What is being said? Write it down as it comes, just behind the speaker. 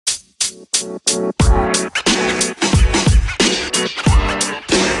Hello,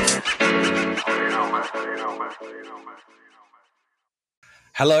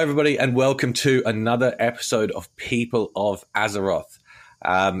 everybody, and welcome to another episode of People of Azeroth.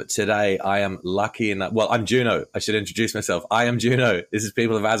 Today, I am lucky enough. Well, I'm Juno. I should introduce myself. I am Juno. This is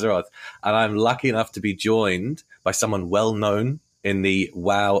People of Azeroth, and I'm lucky enough to be joined by someone well known in the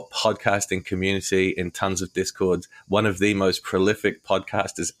WoW podcasting community, in tons of Discords, one of the most prolific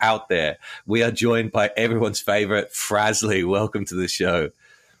podcasters out there. We are joined by everyone's favorite, Frasley. Welcome to the show.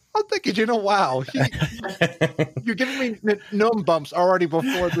 I'm thinking, wow, you're giving me gnome bumps already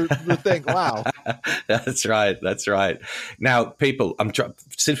before the thing. Wow. That's right. Now, people,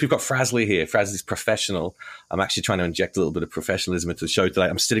 since we've got Frasley here, Frasley's professional. I'm actually trying to inject a little bit of professionalism into the show today.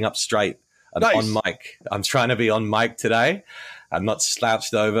 I'm sitting up straight and nice. On mic. I'm trying to be on mic today. I'm not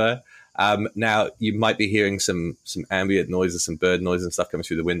slouched over. Now, you might be hearing some ambient noises, some bird noise and stuff coming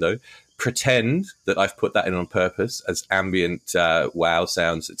through the window. Pretend that I've put that in on purpose as ambient WoW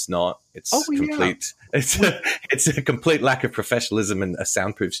sounds. It's not. It's complete. Yeah. It's a complete lack of professionalism in a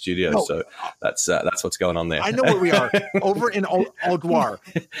soundproof studio. Oh. So that's what's going on there. I know where we are. Over in Ulduar,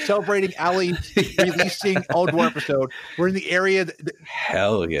 celebrating Ali releasing Ulduar episode. We're in the area.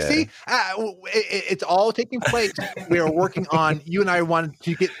 Hell yeah! See, it's all taking place. We are working on. You and I wanted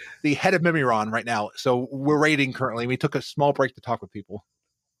to get the head of Mimiron right now, so we're raiding currently. We took a small break to talk with people.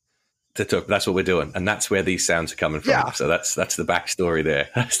 That's what we're doing, and that's where these sounds are coming from. Yeah. So that's the backstory there.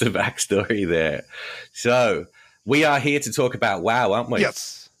 That's the backstory there. So we are here to talk about WoW, aren't we?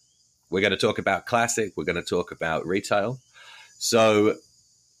 Yes. We're going to talk about Classic. We're going to talk about retail. So,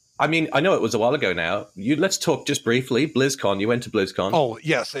 I mean, I know it was a while ago now. Let's talk just briefly. BlizzCon. You went to BlizzCon. Oh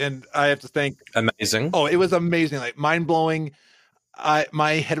yes, and I have to thank. Amazing. Oh, it was amazing, like mind blowing.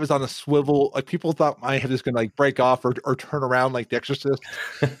 My head was on a swivel. Like people thought my head was going to like break off or turn around like The Exorcist.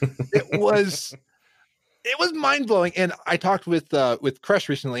 It was mind blowing. And I talked with Kresh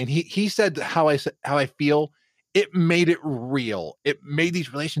recently, and he said how I feel. It made it real. It made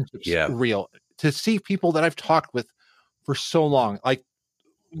these relationships real. To see people that I've talked with for so long, like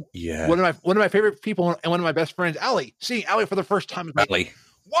one of my favorite people and one of my best friends, Ali. Seeing Ali for the first time, Ali. Like,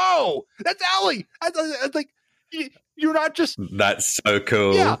 whoa, that's Ali. I like. You're not just. That's so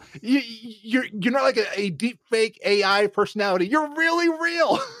cool. Yeah, you're not like a deep fake AI personality. You're really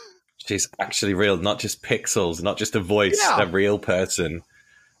real. She's actually real, not just pixels, not just a voice, a real person.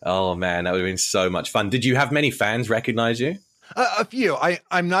 Oh man, that would have been so much fun. Did you have many fans recognize you? A few.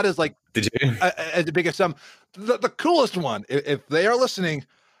 I'm not as like. Did you? As big as some. The coolest one, if they are listening,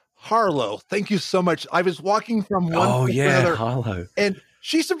 Harlow. Thank you so much. I was walking from one to another, Harlow, and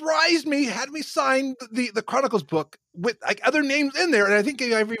she surprised me, had me sign the Chronicles book with like other names in there. And I think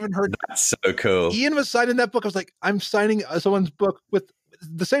I've even heard that's so cool. Ian was signing that book. I was like, I'm signing someone's book with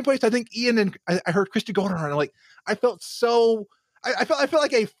the same place. I think Ian and I heard Christy Golden. And I'm like, I felt so, I felt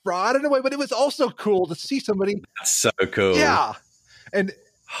like a fraud in a way, but it was also cool to see somebody. That's so cool. Yeah. And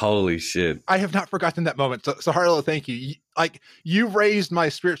holy shit. I have not forgotten that moment. So Harlow, thank you. You raised my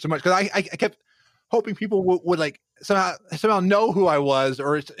spirit so much. Cause I kept hoping people would like, somehow know who I was,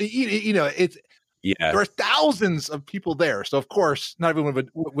 or it's there are thousands of people there, so of course not everyone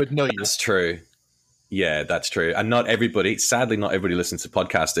would know you. That's true. Yeah, that's true. And sadly not everybody listens to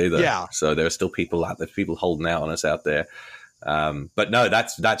podcasts either. Yeah. So there are still people out there, people holding out on us out there. But no,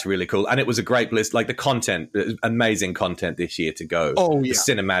 that's really cool. And it was a great list. Like the content, amazing content this year to go. Oh yeah. The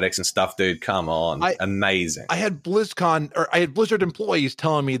cinematics and stuff, dude. Come on. Amazing. I had Blizzard employees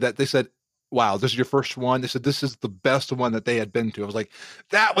telling me that they said, wow, this is your first one. They said this is the best one that they had been to. I was like,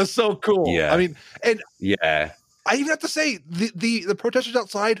 that was so cool. Yeah. I mean, and yeah, I even have to say the protesters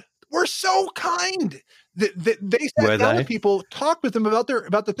outside were so kind. They sat down with people, talked with them about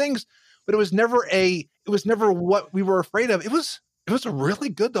the things, but it was never what we were afraid of. It was really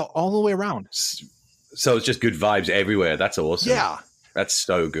good though, all the way around. So it's just good vibes everywhere. That's awesome. Yeah, that's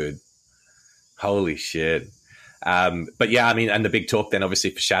so good. Holy shit. But yeah, I mean, and the big talk then obviously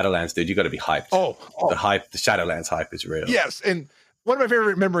for Shadowlands, dude, you got to be hyped. Oh, the Shadowlands hype is real. Yes, and one of my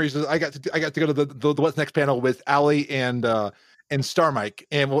favorite memories is I got to go to the What's Next panel with Ali and Star Mike,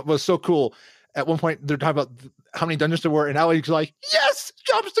 and what was so cool. At one point, they're talking about how many dungeons there were, and Ali's like, "Yes,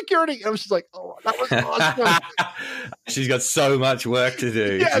 job security." And I was just like, "Oh, that was awesome." She's got so much work to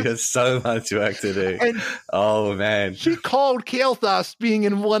do. Yes. She has so much work to do. And oh man, she called Kael'thas being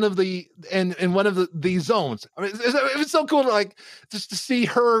in one of the zones. I mean, it was so cool to just to see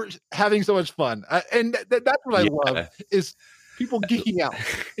her having so much fun, and that's what I love is people geeking out,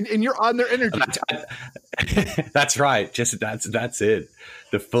 and you're on their energy. That's right. Just that's it.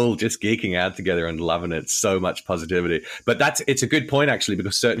 The full just geeking out together and loving it. So much positivity. But it's a good point actually,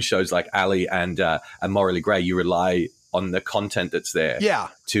 because certain shows like Ali and Morally Grey, you rely on the content that's there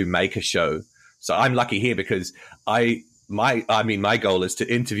to make a show. So I'm lucky here because my goal is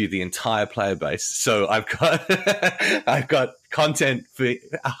to interview the entire player base. So I've got content for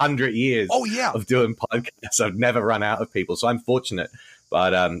 100 years of doing podcasts. I've never run out of people. So I'm fortunate.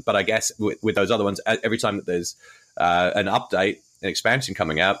 But I guess with those other ones, every time that there's an update, an expansion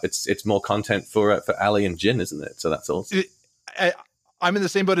coming out, it's more content for Ali and Jin, isn't it? So that's awesome. I'm in the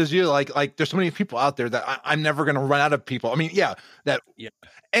same boat as you. Like there's so many people out there that I'm never going to run out of people. I mean,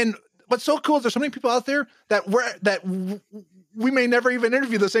 and what's so cool is there's so many people out there that we may never even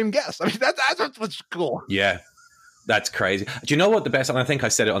interview the same guests. I mean, that's what's cool. Yeah, that's crazy. Do you know what the best? And I think I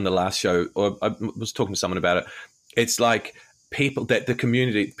said it on the last show, or I was talking to someone about it. It's like people that the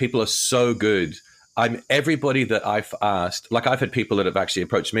community people are so good. Everybody that I've asked, like I've had people that have actually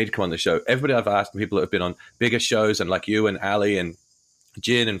approached me to come on the show. Everybody I've asked, people that have been on bigger shows, and like you and Ali and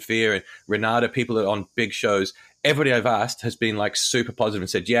Jin and Fear and Renata, people that are on big shows. Everybody I've asked has been like super positive and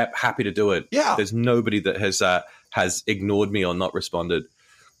said, "Yeah, happy to do it." Yeah, there's nobody that has ignored me or not responded.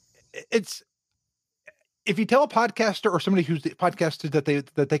 It's if you tell a podcaster or somebody who's podcasted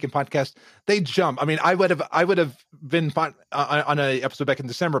that they can podcast, they jump. I mean, I would have been on a episode back in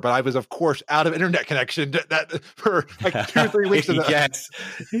December, but I was of course out of internet connection that for like 2 or 3 weeks.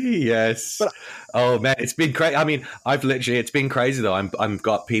 Yes. But, oh man, it's been great. I mean, it's been crazy though. I've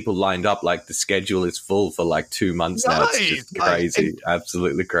got people lined up. Like the schedule is full for like 2 months now. It's just crazy,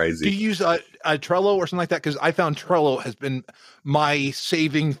 absolutely crazy. Do you use a Trello or something like that? Because I found Trello has been my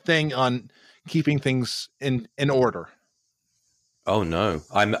saving thing on keeping things in order. Oh no,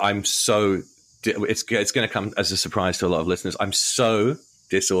 I'm so it's going to come as a surprise to a lot of listeners. I'm so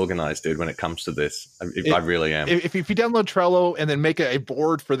disorganized, dude, when it comes to this. I really am. If you download Trello and then make a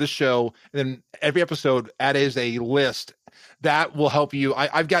board for this show, and then every episode add as a list, that will help you.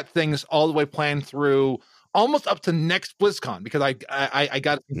 I've got things all the way planned through almost up to next BlizzCon because I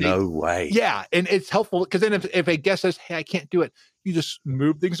got no way. Yeah, and it's helpful because then if a guest says, "Hey, I can't do it," you just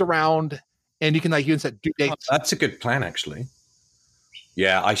move things around. And you can set due dates. That's a good plan, actually.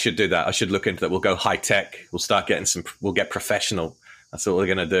 Yeah, I should do that. I should look into that. We'll go high tech. We'll start getting we'll get professional. That's what we're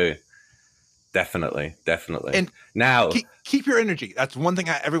going to do. Definitely. And now keep your energy. That's one thing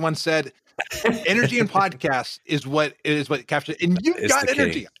everyone said. Energy in podcasts is what captures it. And you've got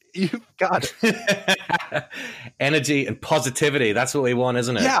energy. You've got it. Energy and positivity. That's what we want,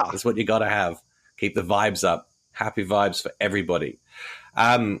 isn't it? Yeah. That's what you got to have. Keep the vibes up. Happy vibes for everybody.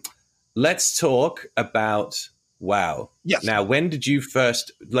 Let's talk about WoW. Yes. Now, when did you first?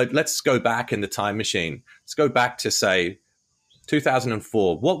 Let's go back in the time machine. Let's go back to say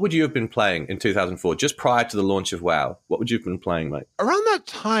 2004. What would you have been playing in 2004, just prior to the launch of WoW? What would you have been playing, mate? Around that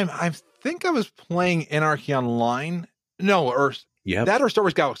time, I think I was playing Anarchy Online. That or Star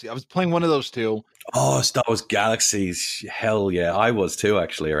Wars Galaxy. I was playing one of those two. Oh, Star Wars Galaxies. Hell yeah. I was too,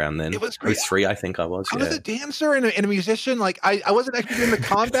 actually, around then. It was great. 03, I think I was. I was a dancer and a musician. Like, I wasn't actually doing the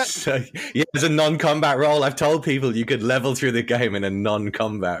combat. So, yeah, it's a non-combat role. I've told people you could level through the game in a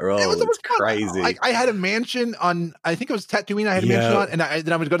non-combat role. It's crazy. I had a mansion on, I think it was Tatooine I had a mansion on, and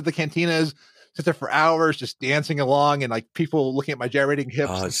then I would go to the cantinas, sit there for hours just dancing along and like people looking at my gyrating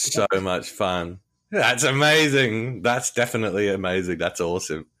hips. Oh, it's so much fun. That's amazing. That's definitely amazing. That's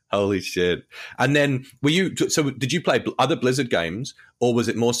awesome. Holy shit. And then did you play other Blizzard games, or was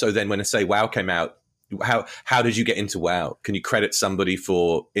it more so then when I say WoW came out? How did you get into WoW? Can you credit somebody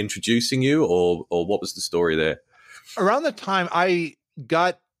for introducing you, or what was the story there? Around the time I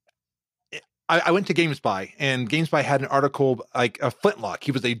went to GameSpy, and GameSpy had an article like a Flintlock.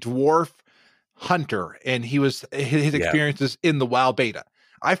 He was a dwarf hunter, and his experiences in the WoW beta.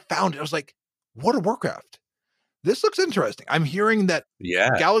 I found it. I was like, World of Warcraft. This looks interesting. I'm hearing that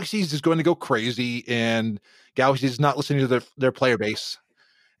Galaxies is going to go crazy, and Galaxies is not listening to their player base.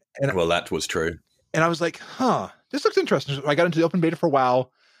 And well, that was true. And I was like, this looks interesting. So I got into the open beta for WoW.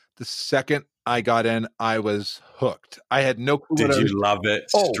 The second I got in, I was hooked. I had no clue. Did you love it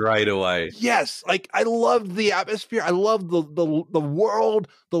straight away? Yes. Like, I loved the atmosphere. I loved the world,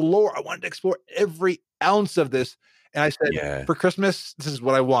 the lore. I wanted to explore every ounce of this. And I said, for Christmas, this is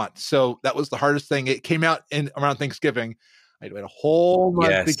what I want. So that was the hardest thing. It came out around Thanksgiving. I had to wait a whole month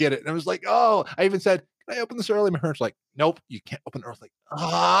to Yes. get it. And I was like, oh, I even said, can I open this early? My parents were like, nope, you can't open it. I was like,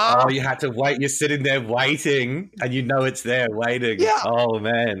 Oh, you had to wait. You're sitting there waiting, and you know it's there waiting. Yeah. Oh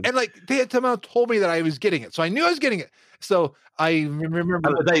man. And like they had somehow told me that I was getting it, so I knew I was getting it. So I remember.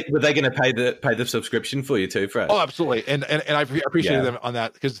 And were they going to pay the subscription for you too, Fred? Oh, absolutely, and I appreciated them on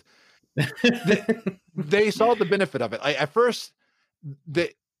that because they saw the benefit of it. At first,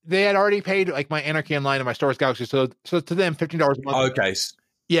 they had already paid like my Anarchy Online and my Star Wars Galaxy, so to them $15 a month. Okay.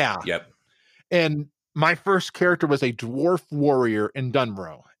 Yeah. Yep. And my first character was a dwarf warrior in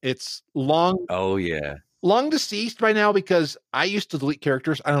Dunbro. It's long. Oh yeah. Long deceased by now because I used to delete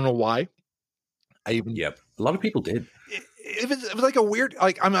characters. I don't know why. Yep. A lot of people did. It was like a weird,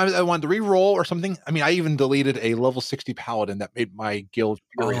 like I wanted to re-roll or something. I mean, I even deleted a level 60 paladin that made my guild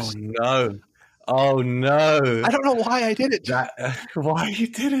furious. Oh no! I don't know why I did it. Why you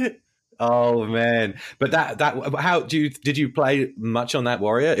did it? Oh man! But how did you play much on that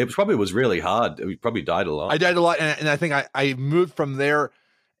warrior? It probably was really hard. You probably died a lot. I died a lot, and I think I moved from there,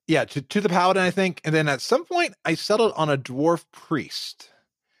 yeah, to the paladin, I think, and then at some point I settled on a dwarf priest.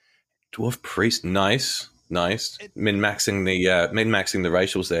 Dwarf priest, nice. Min-maxing the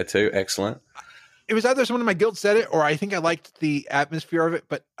racials there too. Excellent. It was either someone in my guild said it, or I think I liked the atmosphere of it.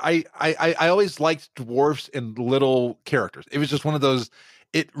 But I always liked dwarves and little characters. It was just one of those.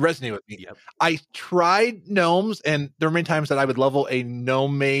 It resonated with me. Yep. I tried gnomes, and there were many times that I would level a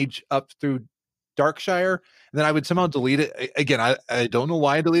gnome mage up through Darkshire, and then I would somehow delete it. Again, I don't know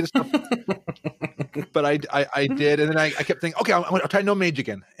why I deleted stuff, but I did, and then I kept thinking, okay, I'll try gnome mage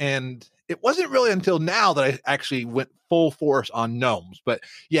again, and it wasn't really until now that I actually went full force on gnomes. But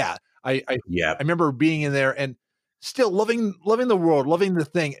yeah, I remember being in there and still loving the world, loving the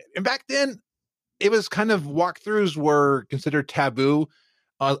thing. And back then, it was kind of walkthroughs were considered taboo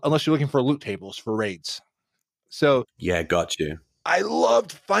unless you're looking for loot tables for raids. So yeah, got you. I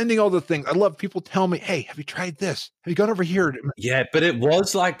loved finding all the things. I loved people telling me, hey, have you tried this? Have you gone over here? Yeah, but it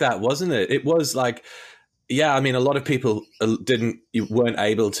was like that, wasn't it? It was like, yeah, I mean, a lot of people weren't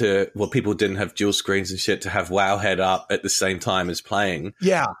able to, well, people didn't have dual screens and shit to have Wowhead up at the same time as playing.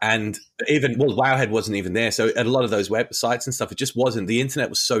 Yeah. And even, well, Wowhead wasn't even there. So at a lot of those websites and stuff, it just wasn't. The internet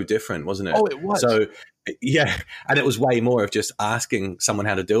was so different, wasn't it? Oh, it was. So, yeah. And it was way more of just asking someone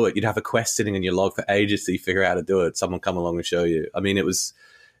how to do it. You'd have a quest sitting in your log for ages till you figure out how to do it. Someone come along and show you. I mean, it was,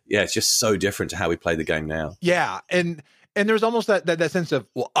 yeah, it's just so different to how we play the game now. Yeah. And there's almost that sense of,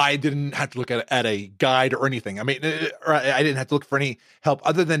 well, I didn't have to look at a guide or anything. I mean, or I didn't have to look for any help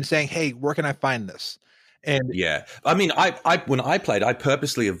other than saying, hey, where can I find this? And yeah, I mean, I when I played, I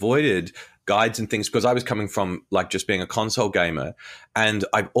purposely avoided guides and things because I was coming from like just being a console gamer, and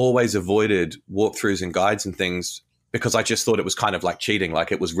I've always avoided walkthroughs and guides and things because I just thought it was kind of like cheating,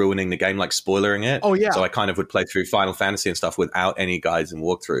 like it was ruining the game, like spoilering it. Oh yeah. So I kind of would play through Final Fantasy and stuff without any guides and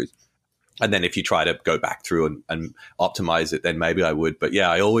walkthroughs. And then if you try to go back through and optimize it, then maybe I would. But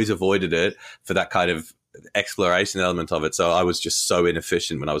yeah, I always avoided it for that kind of exploration element of it. So I was just so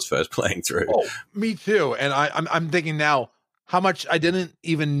inefficient when I was first playing through. Oh, me too. And I'm thinking now how much I didn't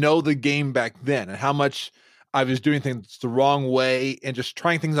even know the game back then and how much I was doing things the wrong way and just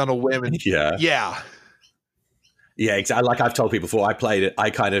trying things on a whim. And yeah, exactly. Like I've told people before, I played it.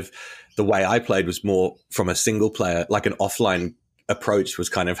 The way I played was more from a single player, like an offline approach was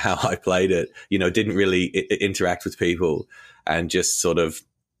kind of how I played it. You know, didn't really interact with people and just sort of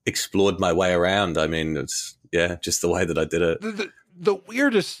explored my way around. I mean, it's just the way that I did it. The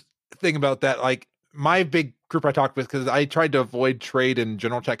weirdest thing about that, like my big group I talked with, because I tried to avoid trade and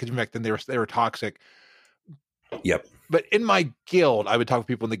general chat because back then they were toxic. Yep. But in my guild, I would talk with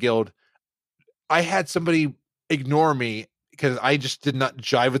people in the guild. I had somebody ignore me because I just did not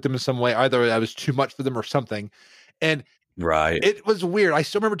jive with them in some way. Either I was too much for them or something. And right. It was weird. I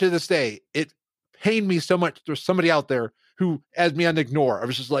still remember to this day, it pained me so much. There's somebody out there who has me on ignore. I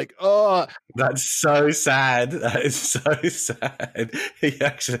was just like, oh. That's so sad. That is so sad. He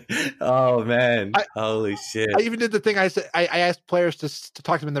actually, oh man. Holy shit. I even did the thing I said, I asked players to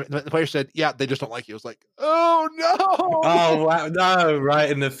talk to them, and the player said, yeah, they just don't like you. I was like, oh no. Oh wow. No,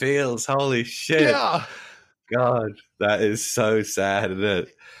 right in the fields. Holy shit. Yeah. God, that is so sad, isn't it?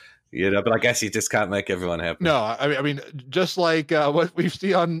 You know, but I guess you just can't make everyone happy. No, I mean, just like what we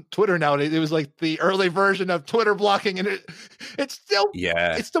see on Twitter nowadays, it was like the early version of Twitter blocking, and it's still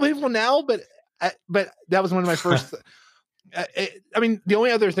painful now. But that was one of my first. I mean, the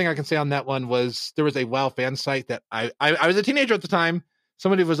only other thing I can say on that one was there was a WoW fan site that I was a teenager at the time.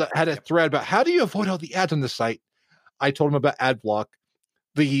 Somebody had a thread about how do you avoid all the ads on the site. I told him about ad block.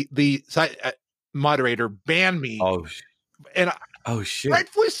 The site moderator banned me. Oh. And Oh shit!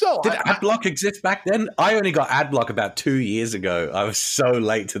 Rightfully so. Did Adblock exist back then? I only got Adblock about 2 years ago. I was so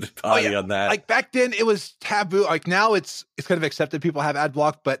late to the party on that. Like back then, it was taboo. Like now, it's kind of accepted. People have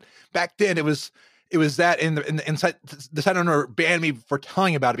Adblock, but back then, it was that in the inside. The site owner banned me for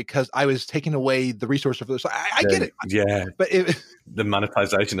telling about it because I was taking away the resource for this. I get it. Yeah, but the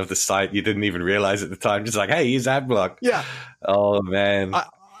monetization of the site, you didn't even realize at the time. Just like, hey, use Adblock. Yeah. Oh man.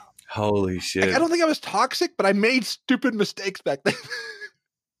 Holy shit. I don't think I was toxic, but I made stupid mistakes back then.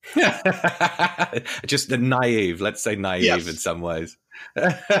 Just the naive, let's say naive Yes. in some ways.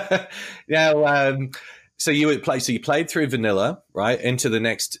 Now, so you played through vanilla, right? Into the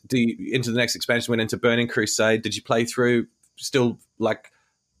next expansion, went into Burning Crusade. Did you play through still, like,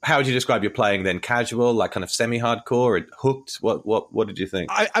 how would you describe your playing then? Casual, like kind of semi-hardcore, or hooked? What did you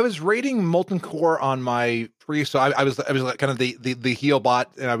think? I was rating Molten Core on my priest, so I was like kind of the heal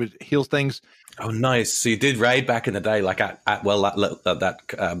bot, and I would heal things. Oh, nice. So you did raid back in the day, like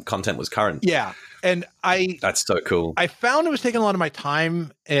that content was current. Yeah, and that's so cool. I found it was taking a lot of my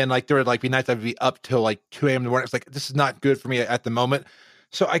time, and like there would like be nights I'd be up till like 2 a.m. in the morning. It's like, this is not good for me at the moment.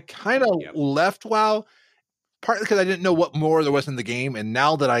 So I kind of left WoW, partly because I didn't know what more there was in the game. And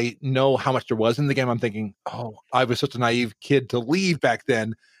now that I know how much there was in the game, I'm thinking, oh, I was such a naive kid to leave back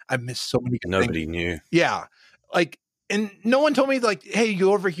then. I missed so many good Nobody things. knew. Yeah. Like, and no one told me, like, hey, you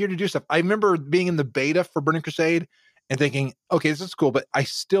go over here to do stuff. I remember being in the beta for Burning Crusade and thinking, okay, this is cool, but I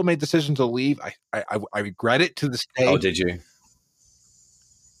still made decisions to leave. I regret it to this day. Oh, did you?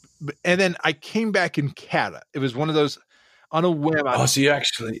 And then I came back in Kata. It was one of those on a whim. Oh, so you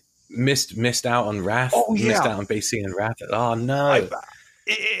actually missed out on Wrath? Oh, yeah. Missed out on BC and Wrath. Oh, no.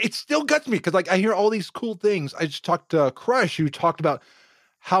 It still guts me because, like, I hear all these cool things. I just talked to Crush, who talked about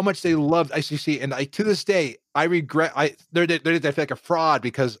how much they loved ICC, and to this day, I regret. I feel like a fraud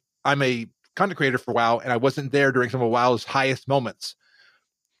because I'm a content creator for WoW, and I wasn't there during some of WoW's highest moments.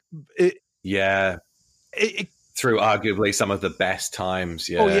 Through arguably some of the best times.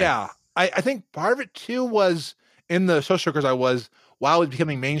 Yeah. Oh yeah. I think part of it too was in the social circles I was. WoW was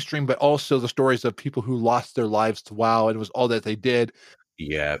becoming mainstream, but also the stories of people who lost their lives to WoW, and it was all that they did.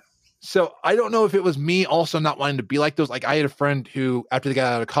 Yeah. So I don't know if it was me also not wanting to be like those. Like, I had a friend who, after they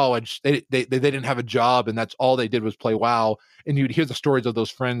got out of college, they didn't have a job, and that's all they did was play WoW. And you'd hear the stories of those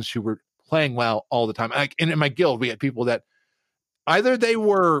friends who were playing WoW all the time. Like, in my guild, we had people that either they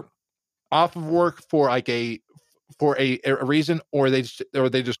were off of work for like a reason, or they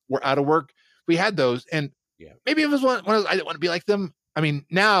just were out of work. We had those, and maybe it was one of those, I didn't want to be like them. I mean,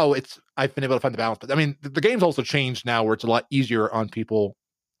 now I've been able to find the balance, but I mean, the game's also changed now, where it's a lot easier on people.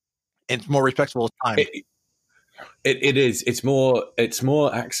 It's more respectful of time. It is. It's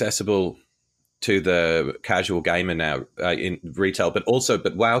more accessible to the casual gamer now in retail, but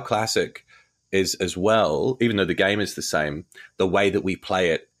WoW Classic is as well. Even though the game is the same, the way that we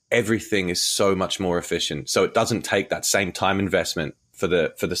play it, everything is so much more efficient. So it doesn't take that same time investment for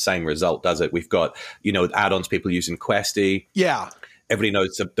the same result, does it? We've got add-ons, people using Questy. Yeah. Everybody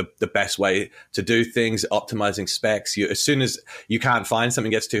knows the best way to do things, optimizing specs. As soon as you can't find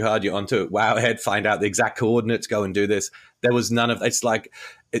something, gets too hard, you're onto Wowhead, find out the exact coordinates, go and do this. There was none of it's like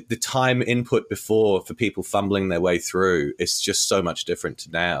the time input before for people fumbling their way through. It's just so much different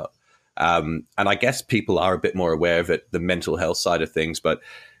to now. And I guess people are a bit more aware of it, the mental health side of things. But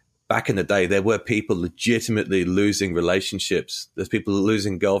back in the day, there were people legitimately losing relationships. There's people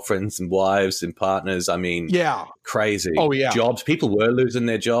losing girlfriends and wives and partners. I mean, crazy. Oh, yeah. Jobs. People were losing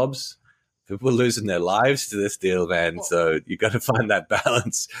their jobs. People were losing their lives to this deal, man. So you got to find that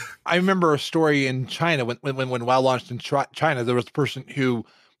balance. I remember a story in China when WoW launched in China. There was a person who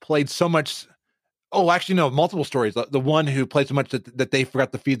played so much. Oh, actually, no, multiple stories. The one who played so much that they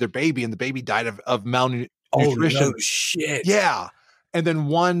forgot to feed their baby, and the baby died of malnutrition. Oh, no shit. Yeah. And then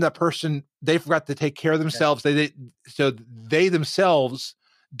that person, they forgot to take care of themselves. So they themselves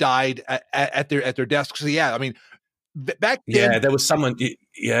died at their desks. So yeah, I mean, back then, there was someone.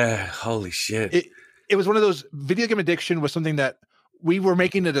 Yeah, holy shit. It was one of those. Video game addiction was something that we were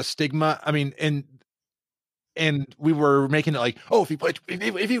making it a stigma. I mean, and we were making it like, oh, if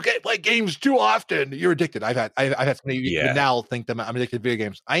you play games too often, you're addicted. I've had somebody now think that I'm addicted to video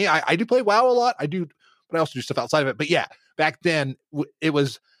games. I do play WoW a lot. I do, but I also do stuff outside of it. But yeah. Back then, it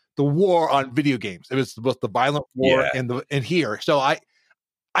was the war on video games. It was both the violent war and here. So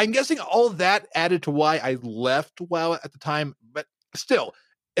I'm guessing all of that added to why I left WoW at the time. But still,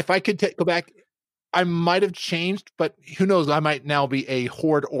 if I could go back, I might have changed. But who knows? I might now be a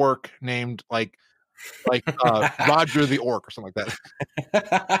horde orc named like like Roger the Orc or something like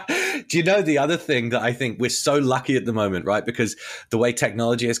that. Do you know the other thing that I think we're so lucky at the moment, right? Because the way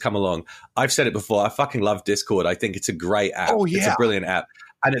technology has come along, I've said it before, I fucking love Discord. I think it's a great app. Oh, yeah. It's a brilliant app.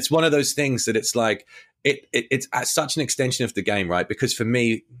 And it's one of those things that it's like, it's such an extension of the game, right? Because for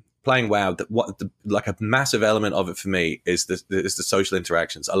me, playing WoW, like a massive element of it for me is the social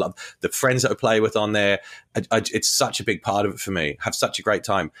interactions. I love the friends that I play with on there. It's such a big part of it for me. Have such a great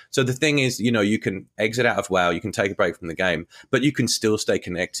time. So the thing is, you can exit out of WoW, you can take a break from the game, but you can still stay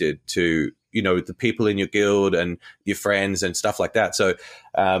connected to, the people in your guild and your friends and stuff like that. So,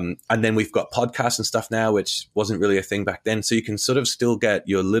 and then we've got podcasts and stuff now, which wasn't really a thing back then. So you can sort of still get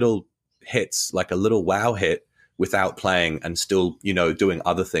your little hits, like a little WoW hit, without playing and still, doing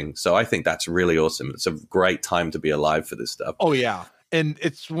other things. So I think that's really awesome. It's a great time to be alive for this stuff. Oh, yeah. And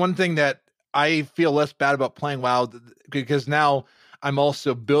it's one thing that I feel less bad about playing WoW because now I'm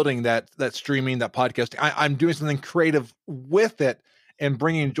also building that streaming, that podcasting. I'm doing something creative with it and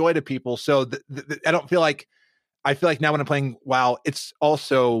bringing joy to people. So I don't feel like, I feel like now when I'm playing WoW, it's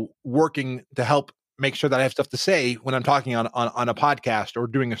also working to help make sure that I have stuff to say when I'm talking on a podcast or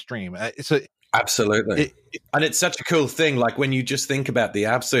doing a stream. Absolutely. And it's such a cool thing. Like when you just think about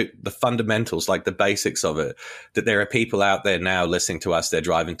the fundamentals, like the basics of it, that there are people out there now listening to us, they're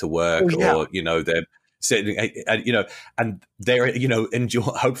driving to work or, they're sitting, and they're,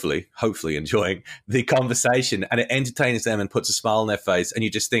 hopefully enjoying the conversation, and it entertains them and puts a smile on their face. And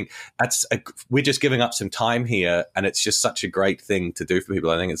you just think we're just giving up some time here. And it's just such a great thing to do for people.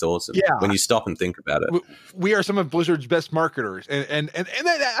 I think it's awesome when you stop and think about it. We are some of Blizzard's best marketers. And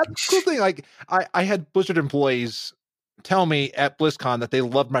that's a cool thing. Like I had Blizzard employees tell me at BlizzCon that they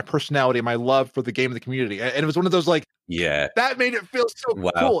loved my personality and my love for the game and the community. And it was one of those that made it feel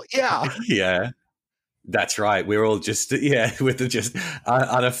so cool. Yeah. Yeah. That's right. We're all just with the just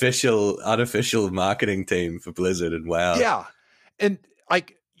unofficial marketing team for Blizzard and WoW. Yeah, and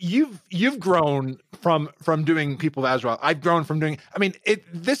like you've grown from doing People of Azeroth. I've grown from doing. I mean,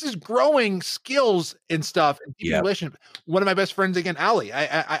 this is growing skills and stuff. And relationship. One of my best friends again, Allie.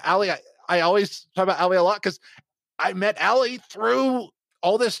 I always talk about Allie a lot because I met Allie through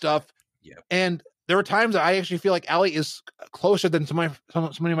all this stuff. Yeah, and there were times that I actually feel like Allie is closer than so many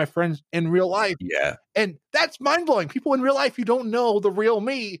of my friends in real life. Yeah. And that's mind blowing. People in real life, you don't know the real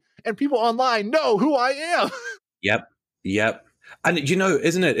me, and people online know who I am. Yep. And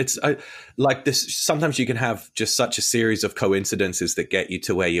isn't it? It's like this. Sometimes you can have just such a series of coincidences that get you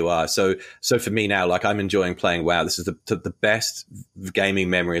to where you are. So for me now, like I'm enjoying playing WoW. This is the best gaming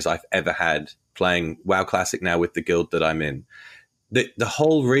memories I've ever had playing WoW Classic now with the guild that I'm in. The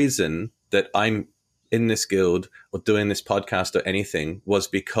whole reason that I'm in this guild or doing this podcast or anything was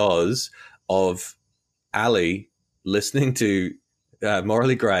because of Ali listening to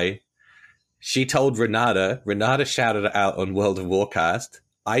Morally Grey. She told Renata shouted it out on World of Warcast.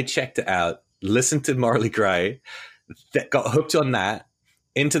 I checked it out, listened to Morally Grey, got hooked on that,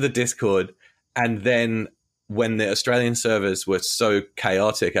 into the Discord, and then when the Australian servers were so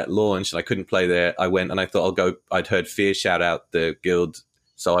chaotic at launch and I couldn't play there, I went and I thought I'd heard Fear shout out the guild,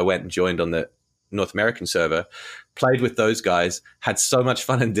 so I went and joined on the North American server, played with those guys, had so much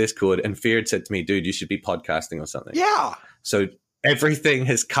fun in Discord, and Fear had said to me, dude, you should be podcasting or something. Yeah. So everything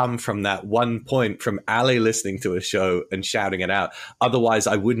has come from that one point, from Ali listening to a show and shouting it out. Otherwise,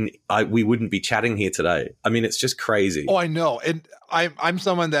 we wouldn't be chatting here today. I mean, it's just crazy. Oh, I know. And I'm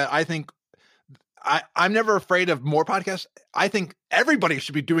someone that I think I'm never afraid of more podcasts. I think everybody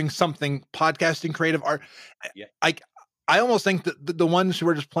should be doing something podcasting, creative art. Yeah. I almost think that the ones who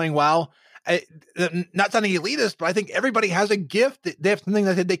are just playing WoW, not sounding elitist, but I think everybody has a gift. They have something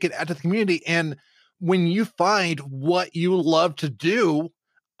that they could add to the community. And when you find what you love to do,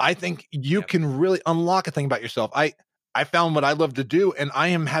 I think you can really unlock a thing about yourself. I found what I love to do, and I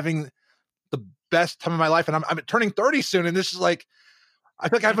am having the best time of my life. And I'm turning 30 soon, and this is like, I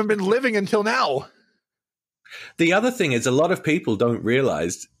feel like I haven't been living until now. The other thing is, a lot of people don't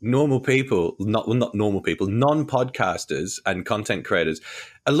realize, normal people, not normal people, non-podcasters and content creators,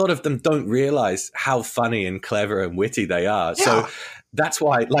 a lot of them don't realize how funny and clever and witty they are. Yeah. So that's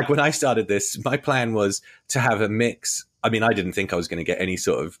why, like when I started this, my plan was to have a mix. I mean, I didn't think I was going to get any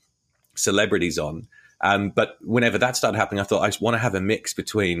sort of celebrities on. But whenever that started happening, I thought I just want to have a mix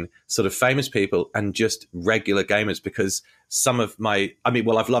between sort of famous people and just regular gamers, because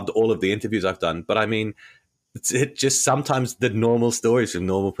I've loved all of the interviews I've done, but I mean, it just sometimes the normal stories from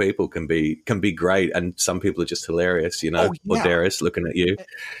normal people can be great, and some people are just hilarious, or Darius looking at you.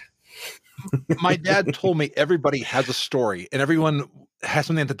 My dad told me everybody has a story and everyone has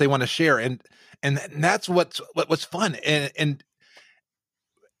something that they want to share, and that's what's fun. And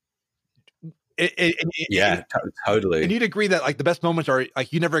Yeah, totally. And you'd agree that like the best moments are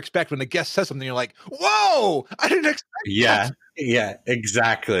like you never expect when a guest says something. You're like, "Whoa, I didn't expect Yeah, that." yeah,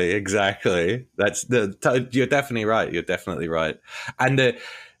 exactly. You're definitely right. You're definitely right. And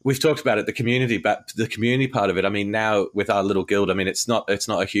we've talked about it, the community, but the community part of it. I mean, now with our little guild, I mean, it's not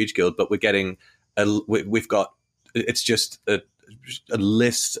a huge guild, but we're getting we've got it's just a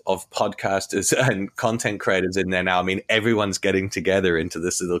list of podcasters and content creators in there now. I mean, everyone's getting together into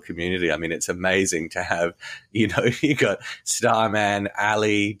this little community. I mean, it's amazing to have, you got Starman,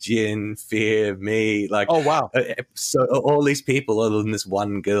 Ali, Jin, Fear, me, like, Oh wow. so all these people all in this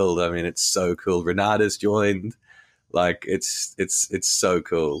one guild. I mean, it's so cool. Renata's joined. Like, it's so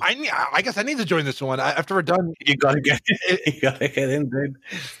cool. I guess I need to join this one. After we're done, You gotta get in, dude.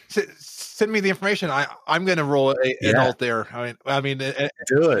 Send me the information. I'm going to roll an alt there. I mean,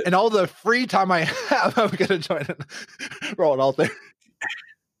 Do it. and all the free time I have, I'm going to join it. Roll an alt there.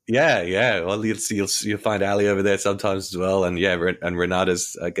 Yeah. Well, you'll find Ali over there sometimes as well, and and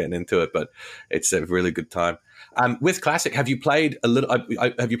Renata's getting into it, but it's a really good time. With Classic, have you played a little?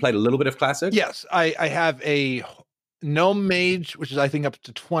 Have you played a little bit of Classic? Yes, I have a Gnome Mage, which is I think up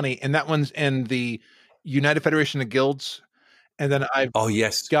to 20, and that one's in the United Federation of Guilds. And then I've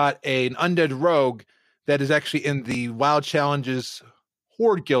got an Undead Rogue that is actually in the Wild Challenges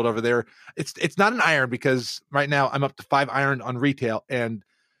Horde Guild over there. It's not an iron because right now I'm up to 5 iron on retail, and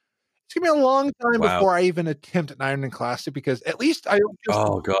it's gonna be a long time before I even attempt an iron in Classic because at least I don't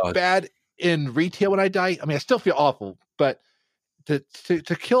feel bad in retail when I die. I mean, I still feel awful, but to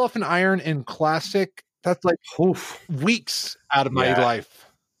kill off an iron in Classic, that's like weeks out of my life.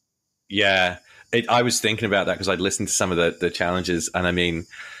 Yeah. I was thinking about that because I'd listened to some of the challenges, and I mean,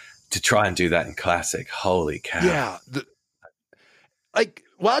 to try and do that in Classic, holy cow! Yeah, like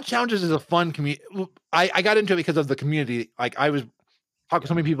Wild Challenges is a fun community. I got into it because of the community. Like I was talking to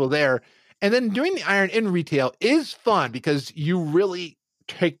so many people there, and then doing the iron in retail is fun because you really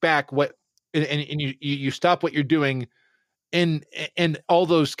take back what and you stop what you're doing in all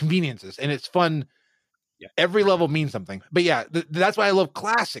those conveniences, and it's fun. Yeah. Every level means something, but yeah, that's why I love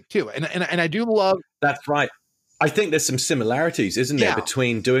Classic too, and I do love. That's right. I think there's some similarities, isn't there,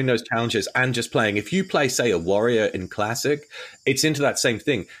 between doing those challenges and just playing. If you play, say, a warrior in Classic, it's into that same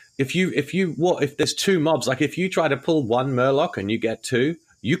thing. If there's 2 mobs, like if you try to pull 1 Murloc and you get 2,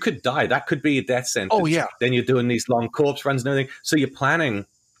 you could die. That could be a death sentence. Oh yeah. Then you're doing these long corpse runs and everything. So you're planning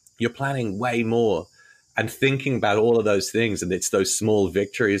way more and thinking about all of those things, and it's those small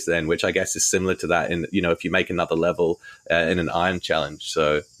victories then, which I guess is similar to that in, if you make another level in an iron challenge.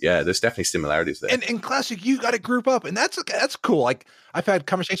 So yeah, there's definitely similarities there. And in Classic, you got to group up, and that's cool. Like I've had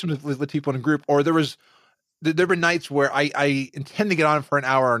conversations with people in a group, or there were nights where I intend to get on for an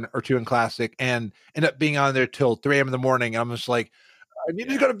hour or 2 in Classic and end up being on there till 3 a.m. in the morning. I'm just like, I need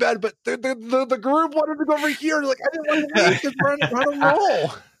to go to bed, but the group wanted to go over here. Like I didn't want to leave because we're on a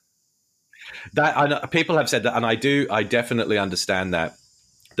roll. That I know, people have said that, and I definitely understand that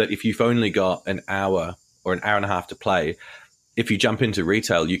if you've only got an hour or an hour and a half to play, if you jump into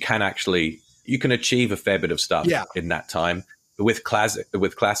retail, you can achieve a fair bit of stuff in that time. With classic,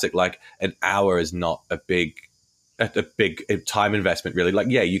 like an hour is not a big time investment, really. Like,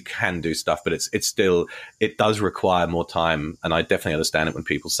 yeah, you can do stuff, but it does require more time, and I definitely understand it when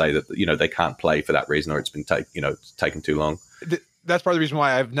people say that they can't play for that reason, or it's been taken too long. That's part of the reason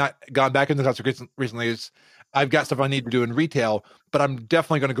why I've not gone back into Classic recently. Is I've got stuff I need to do in retail, but I'm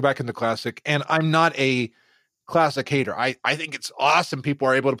definitely going to go back into Classic. And I'm not a Classic hater. I think it's awesome people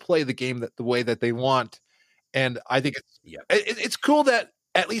are able to play the game the way that they want, and I think it's cool that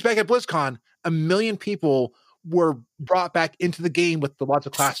at least back at BlizzCon, 1 million people were brought back into the game with the lots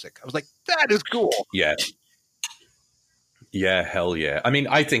of Classic. I was like, that is cool. Yeah. Yeah, hell yeah. I mean,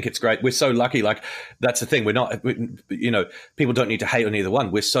 I think it's great. We're so lucky. Like, that's the thing. People don't need to hate on either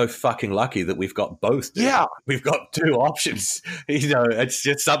one. We're so fucking lucky that we've got both. Dude. Yeah. We've got 2 options. It's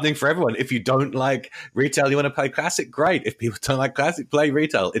just something for everyone. If you don't like retail, you want to play Classic, great. If people don't like Classic, play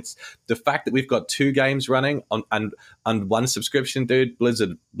retail. It's the fact that we've got 2 games running and 1 subscription, dude.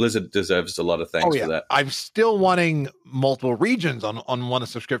 Blizzard deserves a lot of thanks for that. I'm still wanting multiple regions on one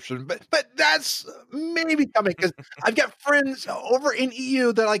subscription, but that's maybe coming because I've got friends over in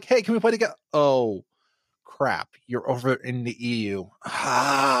EU that are like, hey, can we play together? Oh crap, you're over in the EU.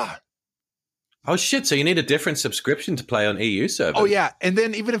 Oh shit, so you need a different subscription to play on EU servers. Oh yeah, and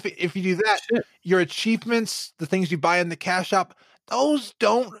then even if you do that, your achievements, the things you buy in the cash shop, those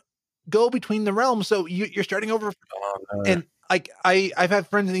don't go between the realms, so you're starting over. And like I've had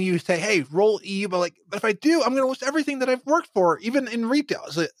friends in the EU say, hey, roll EU, but if I do, I'm gonna lose everything that I've worked for, even in retail.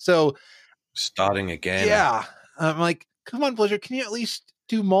 So starting again. Yeah. I'm like, come on, Blizzard, can you at least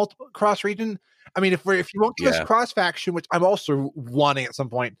do multiple cross region? I mean, if you won't give us Yeah. cross faction, which I'm also wanting at some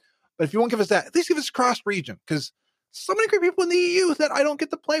point, but if you won't give us that, at least give us cross region, because so many great people in the EU that I don't get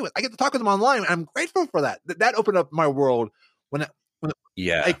to play with. I get to talk with them online, and I'm grateful for that. That opened up my world when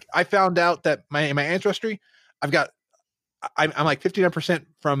Yeah. like I found out that my ancestry, I'm like 59%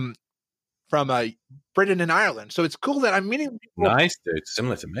 from Britain and Ireland. So it's cool that I'm meeting people. Nice, dude.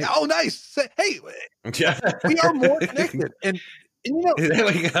 Similar to me. Oh, nice. Hey, Yeah. we are more connected. And you know, there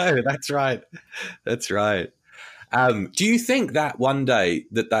we go. That's right. That's right. Do you think that one day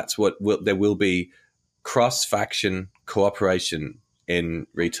that's what there will be cross-faction cooperation in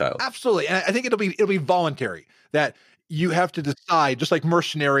retail? absolutely. And I think it'll be voluntary, that you have to decide, just like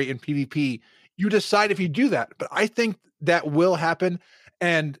mercenary and PvP, you decide if you do that. But I think that will happen.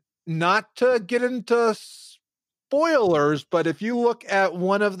 And not to get into spoilers, but if you look at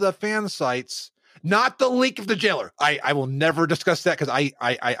one of the fan sites, not the leak of the jailer, I will never discuss that, because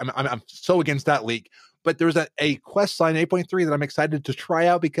I'm so against that leak. But there's a quest line 8.3 that I'm excited to try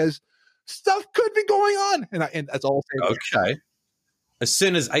out, because stuff could be going on, and that's all I'll say. Okay. As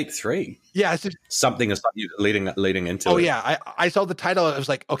soon as 8.3, Yeah, it's just, something is leading into oh it. yeah, I saw the title. I was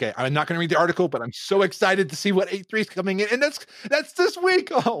like, okay, I'm not going to read the article, but I'm so excited to see what 8.3 is coming in, and that's this week.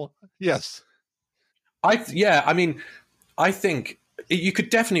 Oh yes, I think you could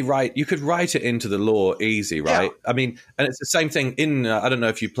definitely write it into the lore easy, right? Yeah. I mean, and it's the same thing in I don't know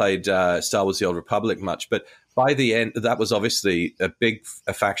if you played Star Wars: The Old Republic much, but by the end, that was obviously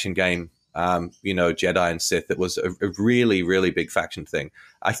a faction game. Jedi and Sith. It was a really, really big faction thing.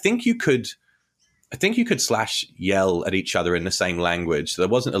 I think you could slash yell at each other in the same language. So there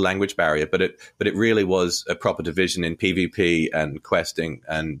wasn't a language barrier, but it really was a proper division in PvP and questing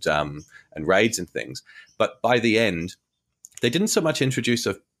and raids and things. But by the end, they didn't so much introduce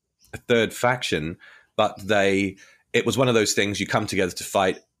a third faction, but it was one of those things, you come together to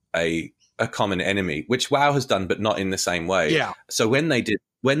fight a common enemy, which WoW has done, but not in the same way. Yeah. So when they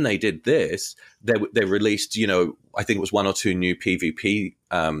did this, they released, I think it was one or two new PvP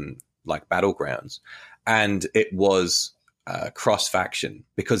like battlegrounds, and it was cross faction,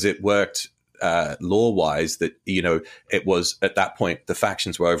 because it worked lore wise that it was at that point the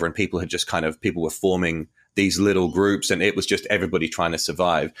factions were over and people were forming these little groups, and it was just everybody trying to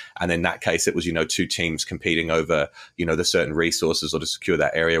survive. And in that case, it was two teams competing over the certain resources or to secure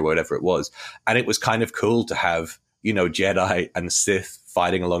that area or whatever it was. And it was kind of cool to have Jedi and Sith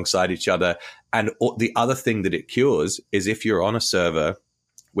fighting alongside each other. And the other thing that it cures is if you're on a server,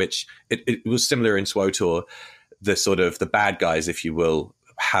 which it was similar in SWTOR, the sort of the bad guys, if you will,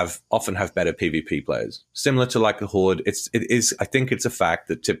 often have better PvP players, similar to like a Horde. It is. I think it's a fact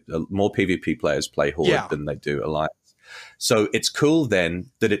that more PvP players play Horde than they do Alliance. So it's cool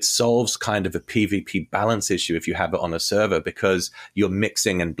then that it solves kind of a PvP balance issue if you have it on a server, because you're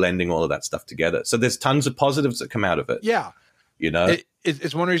mixing and blending all of that stuff together. So there's tons of positives that come out of it. Yeah.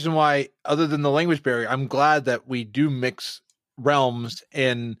 It's one reason why, other than the language barrier, I'm glad that we do mix realms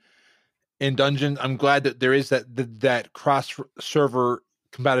in Dungeon. I'm glad that there is that cross server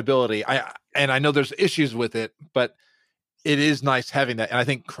compatibility. I know there's issues with it, but it is nice having that. And I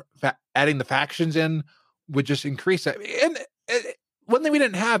think adding the factions in would just increase that. And one thing we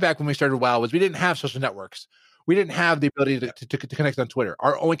didn't have back when we started WoW was we didn't have social networks. We didn't have the ability to connect on Twitter.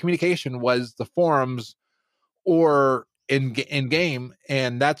 Our only communication was the forums or in game,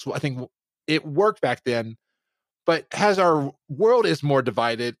 and that's what I think it worked back then. But as our world is more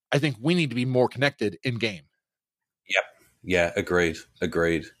divided, I think we need to be more connected in game. Yep. Yeah. Agreed.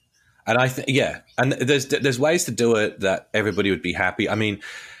 And I think, and there's ways to do it that everybody would be happy. I mean,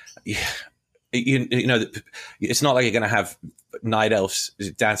 it's not like you're going to have night elves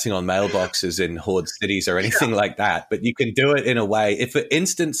dancing on mailboxes in Horde cities or anything like that, but you can do it in a way. If for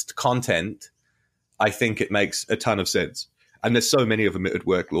instanced content, I think it makes a ton of sense. And there's so many of them it would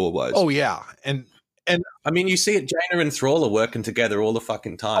work lore-wise. Oh, yeah. And I mean, you see it, Jaina and Thrall are working together all the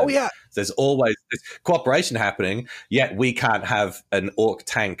fucking time. Oh, yeah. There's always this cooperation happening, yet we can't have an orc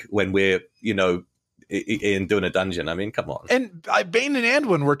tank when we're, in doing a dungeon. I mean, come on. And Bane and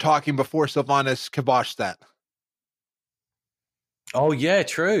Anduin were talking before Sylvanas kiboshed that. Oh, yeah,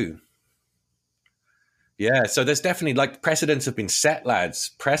 true. Yeah, so there's definitely, like, precedents have been set,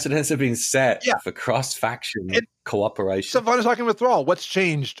 lads. Precedents have been set for cross-faction cooperation. Sylvanas talking with Thrall. What's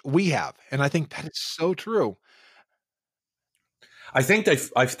changed? We have. And I think that is so true. I think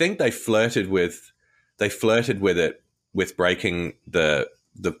they flirted with it with breaking the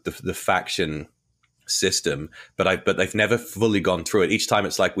faction system, but they've never fully gone through it. Each time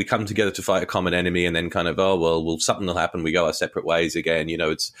it's like we come together to fight a common enemy, and then kind of something will happen. We go our separate ways again.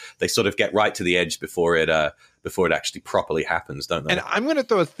 They sort of get right to the edge before it before it actually properly happens, don't they? And I'm going to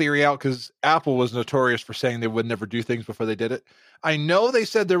throw a theory out because Apple was notorious for saying they would never do things before they did it. I know they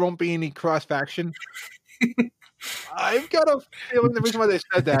said there won't be any cross faction. I've got a feeling the reason why they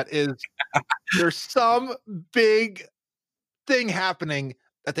said that is there's some big thing happening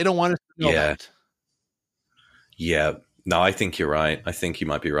that they don't want us to know about. Yeah. No, I think you're right. I think you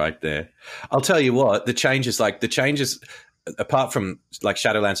might be right there. I'll tell you what, the changes, apart from like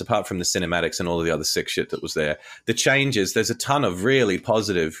Shadowlands, apart from the cinematics and all of the other sick shit that was there, the changes, there's a ton of really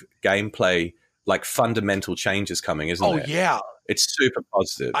positive gameplay, like fundamental changes coming, isn't there? Oh, yeah. It's super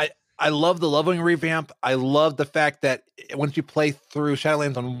positive. I love the leveling revamp. I love the fact that once you play through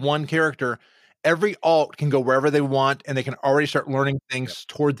Shadowlands on one character, every alt can go wherever they want, and they can already start learning things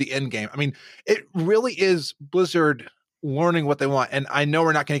toward the end game. I mean, it really is Blizzard learning what they want. And I know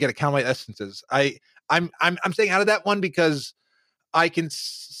we're not going to get account essences. I'm staying out of that one because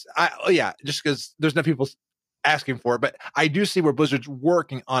just because there's no people asking for it, but I do see where Blizzard's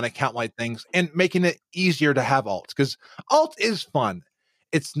working on account-wide things and making it easier to have alts, because alt is fun.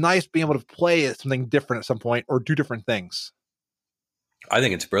 It's nice being able to play something different at some point or do different things. I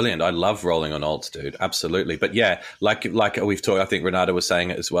think it's brilliant. I love rolling on alts, dude. Absolutely. But yeah, like we've talked, I think Renata was saying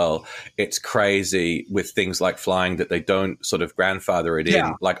it as well. It's crazy with things like flying that they don't sort of grandfather it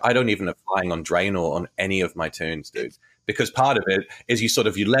in. Like, I don't even have flying on Draenor on any of my tunes, dude. Because part of it is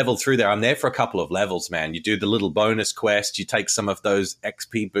you level through there. I'm there for a couple of levels, man. You do the little bonus quest. You take some of those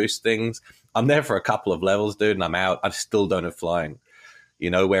XP boost things. I'm there for a couple of levels, dude, and I'm out. I still don't have flying.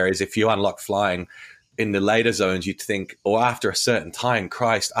 Whereas if you unlock flying in the later zones, you'd think, or after a certain time,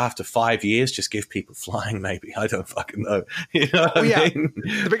 Christ, after 5 years, just give people flying, maybe. I don't fucking know. You know what I mean?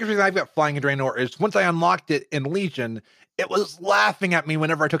 The biggest reason I've got flying in Draenor is once I unlocked it in Legion, it was laughing at me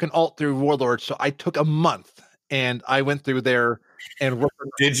whenever I took an alt through Warlord. So I took a month and I went through there and worked.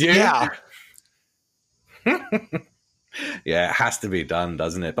 Did you? Yeah. Yeah, it has to be done,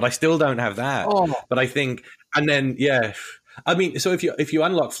 doesn't it? But I still don't have that. But I think, and then, I mean, so if you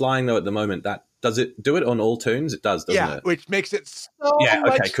unlock flying though at the moment, that does it do it on all tunes? It does, doesn't it? Which makes it so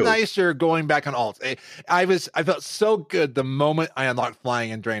much nicer going back on alt. I felt so good the moment I unlocked flying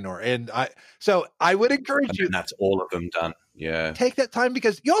in Draenor, and I would encourage you. That's all of them done. Yeah, take that time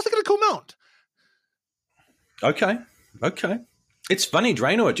because you also get a cool mount. Okay. It's funny,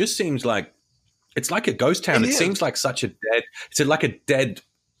 Draenor. It just seems like it's like a ghost town. It seems like such a dead. It's like a dead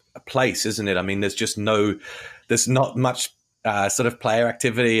place, isn't it? I mean, there's not much sort of player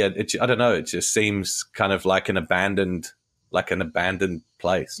activity. I don't know. It just seems kind of like an abandoned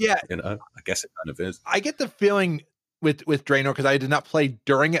place. Yeah, I guess it kind of is. I get the feeling with Draenor because I did not play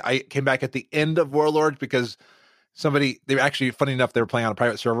during it. I came back at the end of Warlords because they were actually, funny enough, they were playing on a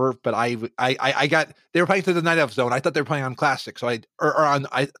private server, but they were playing through the Night Elf zone. I thought they were playing on Classic, I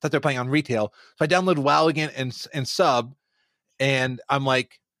thought they were playing on retail. So I downloaded WoW again and sub, and I'm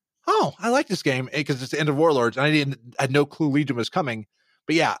like, oh, I like this game because it's the end of Warlords, and I had no clue Legion was coming.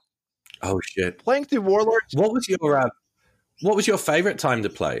 But yeah. Oh shit. Playing through Warlords. What was your favorite time to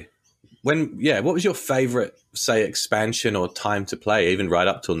play? What was your favorite, say, expansion or time to play, even right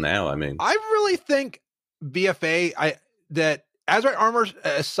up till now? I mean, I really think BFA, that Azerite Armor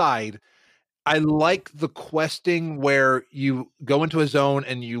aside, I like the questing where you go into a zone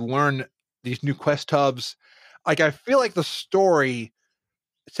and you learn these new quest hubs. Like, I feel like the story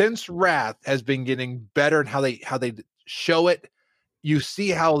since Wrath has been getting better in how they show it. You see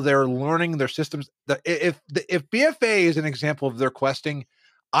how they're learning their systems. If BFA is an example of their questing,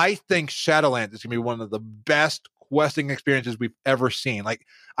 I think Shadowlands is going to be one of the best questing experiences we've ever seen. Like,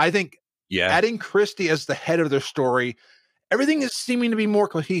 I think adding Christie as the head of their story, everything is seeming to be more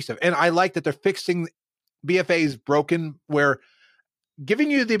cohesive. And I like that they're fixing BFA's broken, where giving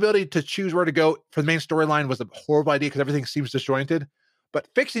you the ability to choose where to go for the main storyline was a horrible idea because everything seems disjointed. But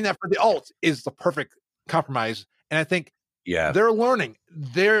fixing that for the alts is the perfect compromise. And I think they're learning.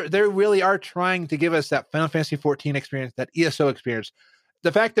 They really are trying to give us that Final Fantasy 14 experience, that ESO experience.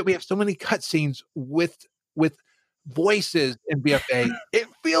 The fact that we have so many cutscenes with voices in BFA, it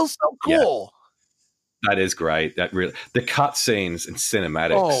feels so cool. That is great. The cutscenes and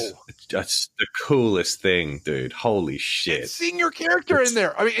cinematics, it's just the coolest thing, dude. Holy shit! And seeing your character in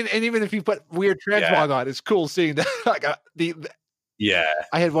there. I mean, and even if you put weird transmog on, it's cool seeing that. Like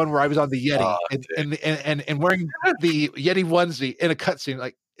I had one where I was on the Yeti and wearing the Yeti onesie in a cutscene.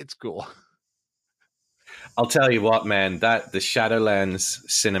 Like, it's cool. I'll tell you what, man, the Shadowlands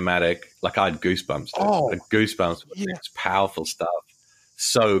cinematic, like, I had goosebumps. Goosebumps. Yeah. It's powerful stuff.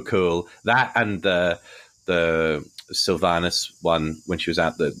 So cool. That and the Sylvanas one when she was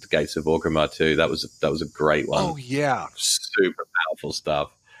at the gates of Orgrimmar too. That was a great one. Oh yeah. Super powerful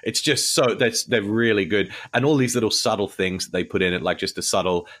stuff. It's just they're really good, and all these little subtle things that they put in it, like just a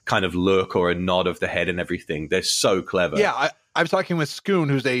subtle kind of look or a nod of the head and everything. They're so clever. Yeah, I was talking with Scoon,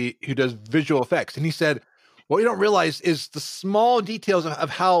 who does visual effects, and he said, "What you don't realize is the small details of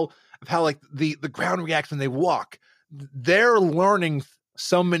how like the ground reacts when they walk. They're learning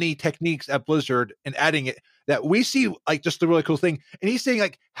so many techniques at Blizzard and adding it that we see like just the really cool thing. And he's saying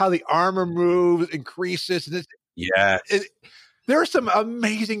like how the armor moves, increases, and there's some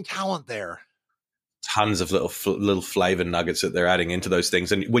amazing talent there. Tons of little flavor nuggets that they're adding into those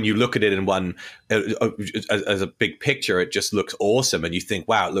things, and when you look at it in one as a big picture, it just looks awesome, and you think,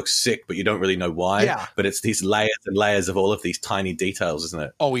 "Wow, it looks sick," but you don't really know why. Yeah. But it's these layers and layers of all of these tiny details, isn't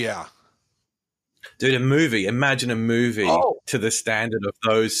it? Oh yeah, dude, imagine a movie to the standard of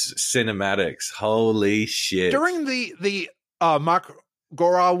those cinematics. Holy shit. During the Mak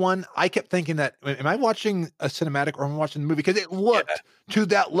Gora one, I kept thinking that, am I watching a cinematic or am I watching the movie? Because it looked to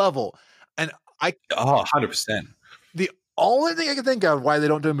that level. And 100%. The only thing I can think of why they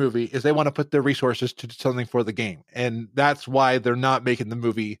don't do a movie is they want to put their resources to something for the game. And that's why they're not making the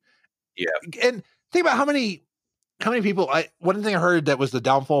movie. Yeah. And think about how many people, one thing I heard that was the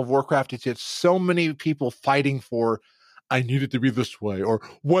downfall of Warcraft is it's so many people fighting for, I need it to be this way, or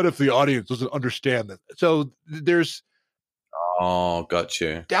what if the audience doesn't understand that? So there's got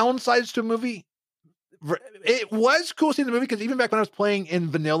you. downsides to a movie. It was cool seeing the movie because even back when I was playing in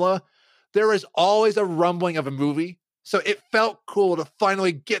vanilla, there was always a rumbling of a movie. So it felt cool to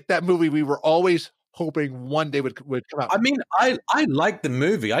finally get that movie we were always hoping one day would come out. I mean, I like the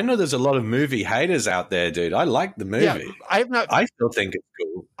movie. I know there's a lot of movie haters out there, dude. I like the movie. Yeah, I still think it's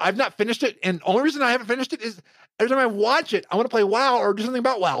cool. I've not finished it, and the only reason I haven't finished it is every time I watch it, I want to play WoW or do something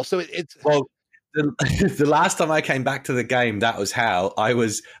about WoW. So it's the last time I came back to the game, that was how I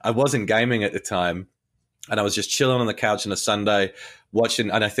wasn't gaming at the time, and I was just chilling on the couch on a Sunday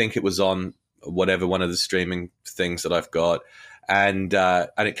watching, and I think it was on whatever one of the streaming things that I've got, and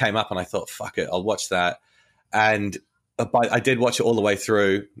it came up, and I thought, fuck it, I'll watch that, and I did watch it all the way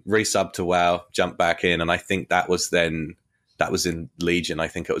through, resub to WoW, jumped back in, and I think that was in Legion. I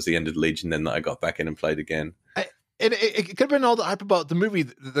think it was the end of Legion then that I got back in and played again. It could have been all the hype about the movie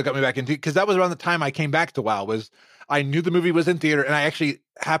that got me back into, because that was around the time I came back to WoW. Was I knew the movie was in theater, and I actually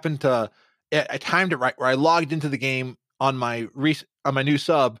happened to I timed it right where I logged into the game on my new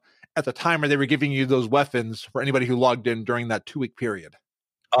sub at the time where they were giving you those weapons for anybody who logged in during that 2-week period.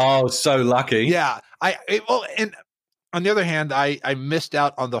 Oh, so lucky! Yeah, and on the other hand, I missed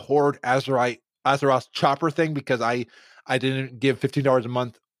out on the Horde Azeroth chopper thing because I didn't give $15 a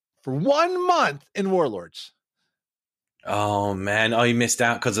month for 1 month in Warlords. Oh man! Oh, you missed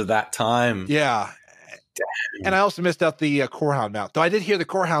out because of that time. Yeah. Damn. And I also missed out the Corehound mount. Though I did hear the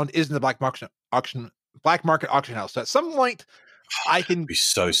Corehound is in the black market auction house. So at some point, I can. It'd be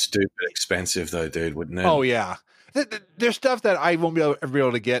so stupid expensive though, dude, wouldn't it? Oh yeah, there's stuff that I won't ever be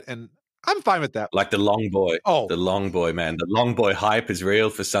able to get, and I'm fine with that. Like the Longboy. Oh, the Longboy, man. The Longboy hype is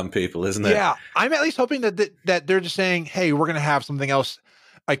real for some people, isn't it? Yeah, I'm at least hoping that they're just saying, hey, we're gonna have something else.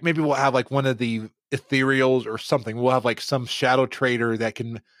 Like maybe we'll have like one of the ethereals or something. We'll have like some shadow trader that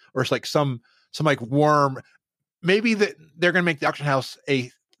can, or it's like some like worm. Maybe that they're going to make the auction house a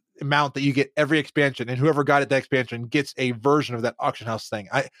amount that you get every expansion, and whoever got it that expansion gets a version of that auction house thing.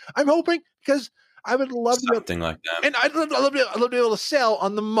 I'm hoping, because I would love something like that, and I'd love to be able to sell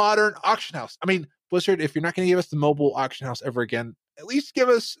on the modern auction house. I mean, Blizzard, if you're not going to give us the mobile auction house ever again, at least give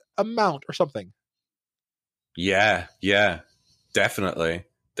us a mount or something. Yeah, definitely.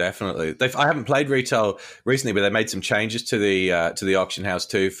 I haven't played retail recently, but they made some changes to the auction house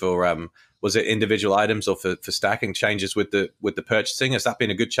too for was it individual items or for stacking, changes with the purchasing? Has that been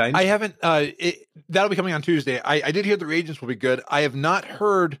a good change? I haven't. That'll be coming on Tuesday. I did hear the reagents will be good. I have not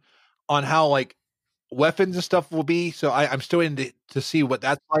heard on how like weapons and stuff will be, so I'm still in to see what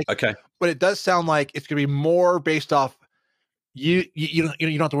that's like. Okay, but it does sound like it's going to be more based off you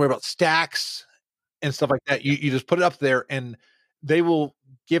don't have to worry about stacks and stuff like that. You just put it up there and they will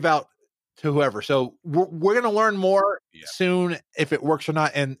give out to whoever. So we're going to learn more soon if it works or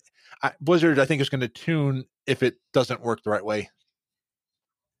not. And Blizzard, I think, is going to tune if it doesn't work the right way.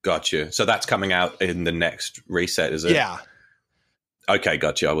 Gotcha. So that's coming out in the next reset, is it? Yeah. Okay,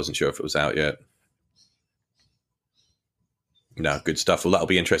 gotcha. I wasn't sure if it was out yet. No, good stuff. Well, that'll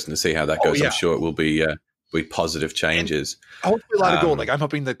be interesting to see how that goes. Yeah. I'm sure it will be positive changes. And hopefully a lot of gold. Like I'm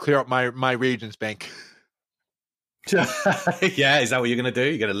hoping to clear up my reagents bank. Yeah, is that what you're going to do?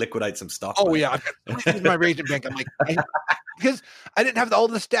 You're going to liquidate some stock? Oh, right? Yeah. I'm my reagent bank. I'm like, because I didn't have all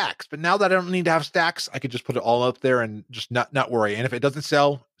the stacks, but now that I don't need to have stacks, I could just put it all up there and just not worry. And if it doesn't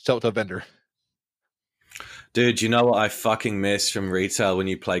sell it to a vendor. Dude, you know what I fucking miss from retail when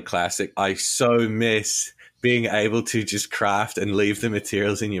you play Classic? I so miss being able to just craft and leave the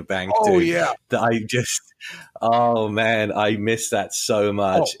materials in your bank, Oh dude. yeah. That I just, oh man, I miss that so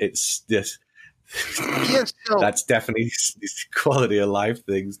much. Oh. It's just, ESO, that's definitely these quality of life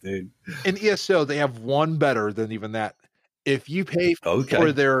things, dude. in ESO, they have one better than even that. If you pay for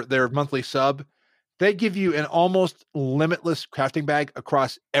Okay. their monthly sub, they give you an almost limitless crafting bag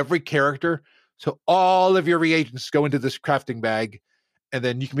across every character. So all of your reagents go into this crafting bag, and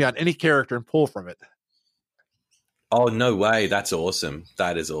then you can be on any character and pull from it. Oh, no way. That's awesome.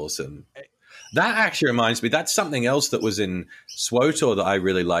 That is awesome. That actually reminds me, that's something else that was in SWOTOR that I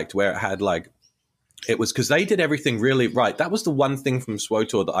really liked, where it had like, it was because they did everything really right. That was the one thing from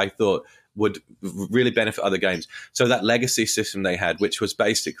SWOTOR that I thought would really benefit other games. So that legacy system they had, which was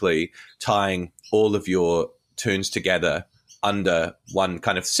basically tying all of your tunes together under one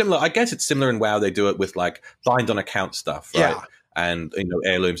kind of similar, I guess it's similar in WoW. They do it with like bind on account stuff, right? Yeah. And,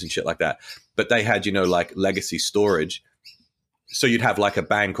 heirlooms and shit like that. But they had, like legacy storage. So you'd have like a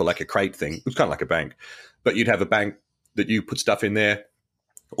bank or like a crate thing. It was kind of like a bank, but you'd have a bank that you put stuff in there.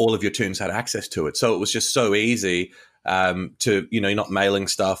 All of your tunes had access to it. So it was just so easy to, not mailing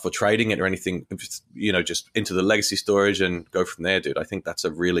stuff or trading it or anything, just into the legacy storage and go from there, dude. I think that's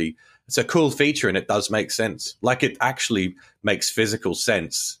it's a cool feature, and it does make sense. Like, it actually makes physical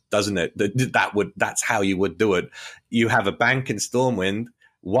sense, doesn't it? That's how you would do it. You have a bank in Stormwind.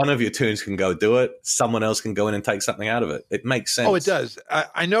 One of your tunes can go do it. Someone else can go in and take something out of it. It makes sense. Oh, it does.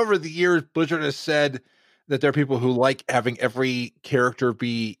 I know over the years, Blizzard has said that there are people who like having every character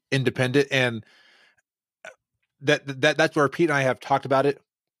be independent, and that's where Pete and I have talked about it.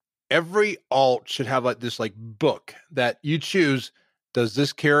 Every alt should have like this book that you choose. Does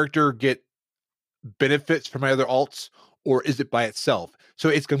this character get benefits from my other alts, or is it by itself? So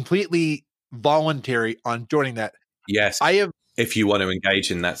it's completely voluntary on joining that. Yes. If you want to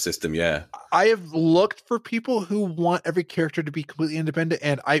engage in that system, yeah. I have looked for people who want every character to be completely independent,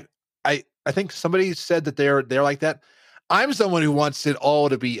 and I think somebody said that they're like that. I'm someone who wants it all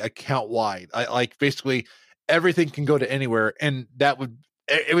to be account wide. I like basically everything can go to anywhere, and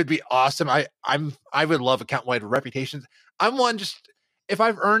it would be awesome. I would love account wide reputations. I'm one, just if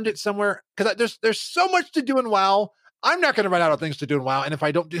I've earned it somewhere, because there's so much to do in WoW. I'm not going to run out of things to do in WoW, and if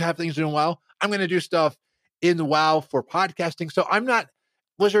I don't have things to do in WoW, I'm going to do stuff in WoW for podcasting. So I'm not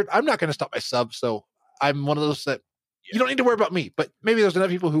Blizzard. I'm not going to stop my sub. So I'm one of those that you don't need to worry about me. But maybe there's enough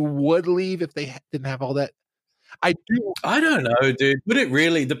people who would leave if they didn't have all that. I don't know, dude. Would it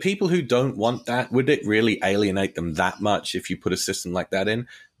really, the people who don't want that, would it really alienate them that much if you put a system like that in?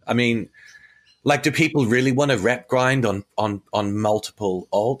 I mean, like, do people really want to rep grind on multiple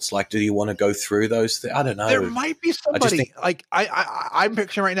alts? Like, do you want to go through those things? I don't know. There might be somebody like I'm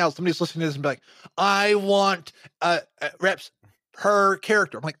picturing right now. Somebody's listening to this and be like, I want reps per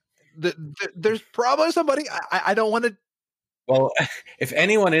character. I'm like, there's probably somebody. I don't want to. Well, if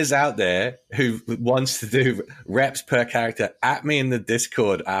anyone is out there who wants to do reps per character, at me in the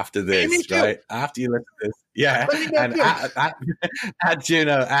Discord after this, right? After you listen to this. Yeah. And at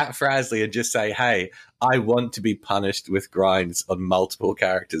Juno, at Frasley, and just say, hey, I want to be punished with grinds on multiple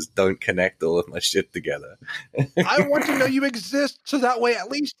characters. Don't connect all of my shit together. I want to know you exist, so that way at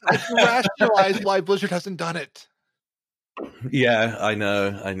least I can rationalize why Blizzard hasn't done it. Yeah, I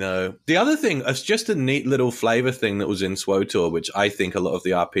know. The other thing, it's just a neat little flavor thing that was in SWOTOR, which I think a lot of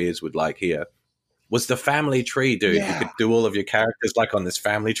the RPers would like here, was the family tree, dude. Yeah. You could do all of your characters like on this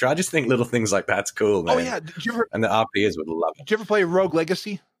family tree. I just think little things like that's cool, man. Oh yeah, and the RPers would love it. Did you ever play Rogue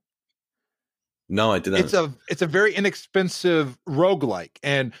Legacy? No, I didn't. It's a very inexpensive roguelike,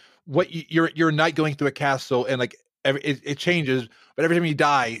 and what you're a knight going through a castle, and like it changes, but every time you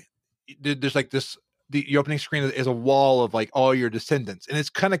die, there's like this. The opening screen is a wall of like all your descendants, and it's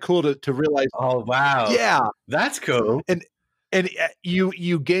kind of cool to realize. Oh wow! Yeah, that's cool. And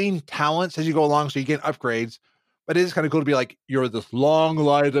you gain talents as you go along, so you gain upgrades. But it is kind of cool to be like, you're this long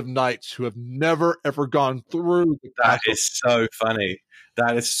line of knights who have never ever gone through. That is so funny.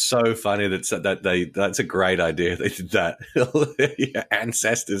 That is so funny. That's a great idea. They did that. Your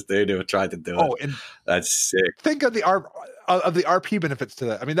ancestors, dude, who have tried to do it. And that's sick. Think of the RP benefits to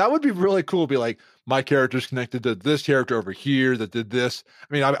that. I mean, that would be really cool. Be like, my character's connected to this character over here that did this.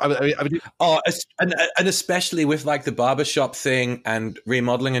 I mean, I would. And especially with like the barbershop thing and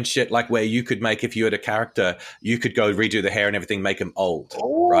remodeling and shit, like where you could make, if you had a character, you could go redo the hair and everything, make them old,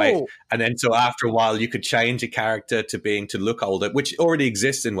 right? And then so after a while, you could change a character to look older, which already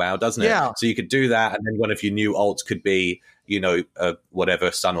exists in WoW, doesn't it? Yeah. So you could do that, and then one of your new alts could be,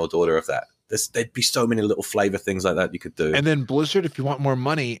 whatever son or daughter of that. There'd be so many little flavor things like that you could do. And then Blizzard, if you want more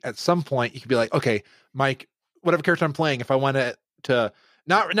money, at some point you could be like, okay, Mike, whatever character I'm playing, if I want to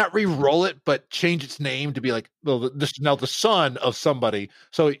not re-roll it, but change its name to be like, well, this is now the son of somebody.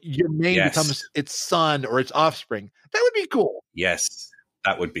 So your main becomes its son or its offspring. That would be cool. Yes,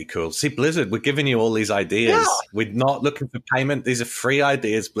 that would be cool. See, Blizzard, we're giving you all these ideas. Yeah. We're not looking for payment. These are free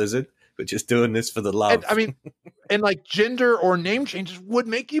ideas, Blizzard. We're just doing this for the love. And, I mean, and like gender or name changes would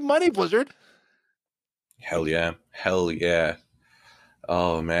make you money, Blizzard. Hell yeah. Hell yeah.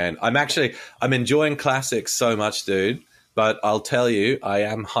 Oh, man. I'm enjoying Classics so much, dude. But I'll tell you, I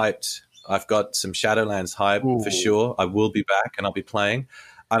am hyped. I've got some Shadowlands hype for sure. I will be back and I'll be playing.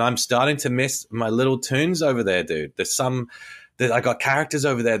 And I'm starting to miss my little tunes over there, dude. There's some that I got characters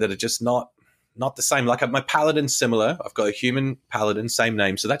over there that are just not the same. Like my Paladin's similar. I've got a human Paladin, same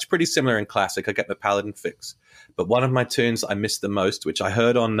name. So that's pretty similar in Classic. I get my Paladin fix. But one of my tunes I miss the most, which I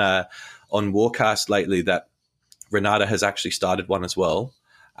heard on Warcast lately, that Renata has actually started one as well.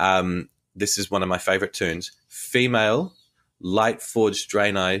 This is one of my favorite tunes. Female Lightforged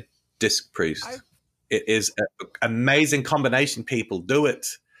Draenei Disc Priest. It is an amazing combination, people. Do it.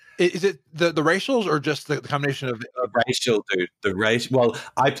 Is it the racials or just the combination of racial, dude? The racial. Well,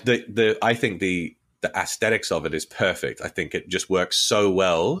 I think the aesthetics of it is perfect. I think it just works so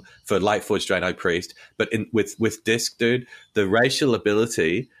well for Lightforged Draenei Priest. But with Disc, dude, the racial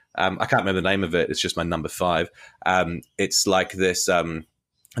ability, I can't remember the name of it. It's just my number 5. It's like this.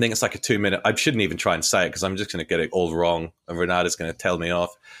 I think it's like a 2-minute. I shouldn't even try and say it because I'm just going to get it all wrong, and Renata's going to tell me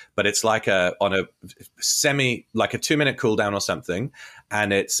off. But it's like on a 2-minute cooldown or something,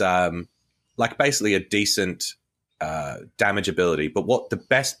 and it's like basically a decent damage ability. But what the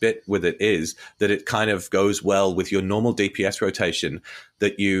best bit with it is that it kind of goes well with your normal DPS rotation.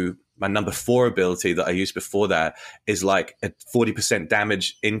 My number 4 ability that I used before that is like a 40%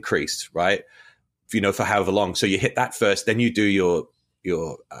 damage increase, right? For however long. So you hit that first, then you do your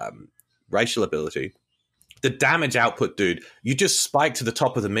racial ability. The damage output, dude, you just spike to the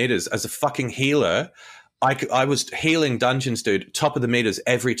top of the meters. As a fucking healer, I was healing dungeons, dude, top of the meters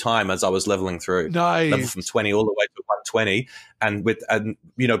every time as I was leveling through. Nice. Level from 20 all the way to 120. And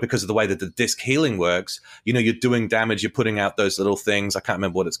because of the way that the disc healing works, you're doing damage, you're putting out those little things. I can't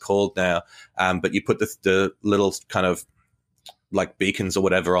remember what it's called now. But you put the little kind of like beacons or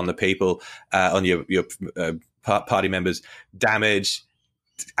whatever on the people, on your party members. Damage.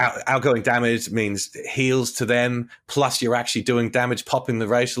 Outgoing damage means heals to them, plus you're actually doing damage, popping the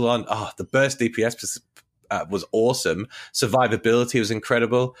racial on. The burst DPS was awesome. Survivability was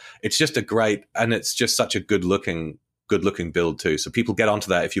incredible. It's just and it's just such a good looking build too. So people get onto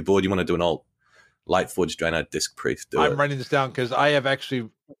that. If you're bored, you want to do an alt Lightforged Draenei Disc Priest. I'm writing this down because I have actually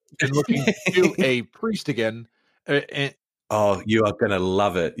been looking to do a priest again. You are going to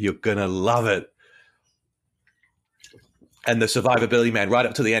love it. You're going to love it. And the survivability, man, right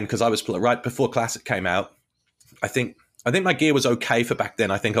up to the end, because I was right before Classic came out. I think my gear was okay for back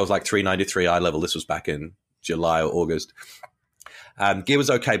then. I think I was like 393 eye level. This was back in July or August. Gear was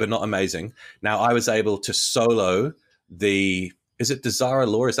okay, but not amazing. Now I was able to solo is it the Zara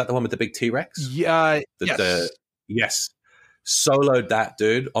Lore? Is that the one with the big T-Rex? Yeah. Yes. Soloed that,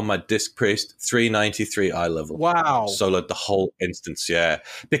 dude, on my Disc Priest, 393 eye level. Wow. Soloed the whole instance, yeah.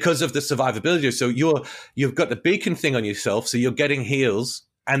 Because of the survivability. So you've got the beacon thing on yourself, so you're getting heals,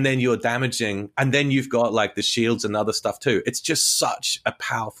 and then you're damaging, and then you've got like the shields and other stuff too. It's just such a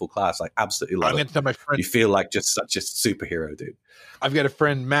powerful class. Like, absolutely love it. I'm going to tell my friend. You feel like just such a superhero, dude. I've got a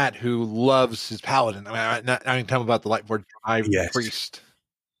friend, Matt, who loves his Paladin. I can tell him about the Lightforged Priest.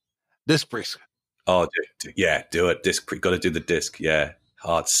 Disc Priest. Oh, dude, yeah, do it. Got to do the disc. Yeah.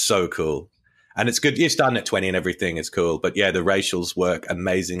 Oh, it's so cool. And it's good. You're starting at 20 and everything is cool. But yeah, the racials work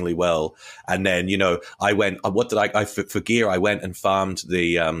amazingly well. And then, I went, for gear, I went and farmed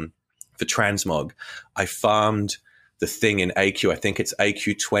for transmog. I farmed the thing in AQ. I think it's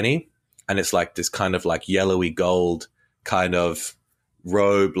AQ 20. And it's like this kind of like yellowy gold kind of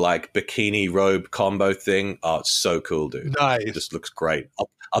robe, like bikini robe combo thing. Oh, it's so cool, dude. Nice. It just looks great.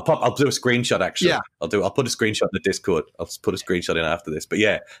 I'll do a screenshot actually. Yeah. I'll put a screenshot in the Discord. I'll put a screenshot in after this. But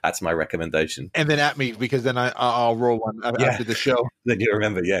yeah, that's my recommendation. And then at me, because then I'll roll one after the show. Then you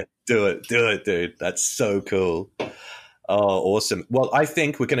remember, yeah. Do it, dude. That's so cool. Oh, awesome. Well, I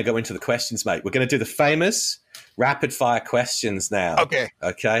think we're going to go into the questions, mate. We're going to do the famous rapid fire questions now.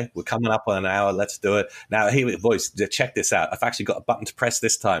 Okay. We're coming up on an hour. Let's do it. Now, here, boys, check this out. I've actually got a button to press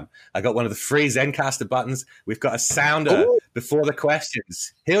this time. I got one of the free Zencastr buttons. We've got a sounder before the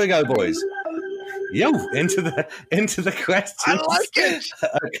questions. Here we go, boys. Yo, into the questions. I like it.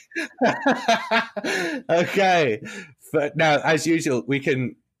 Okay. But now, as usual, we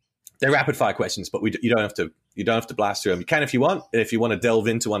can They're rapid fire questions, but you don't have to. You don't have to blast through them. You can if you want. If you want to delve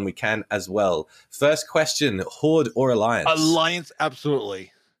into one, we can as well. First question: Horde or Alliance? Alliance,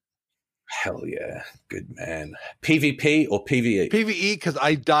 absolutely. Hell yeah, good man. PvP or PvE? PvE, because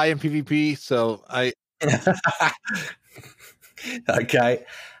I die in PvP, so I. Okay.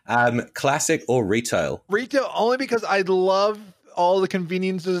 Classic or retail? Retail only because I love all the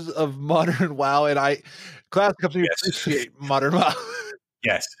conveniences of modern WoW, and classic helps me appreciate modern WoW.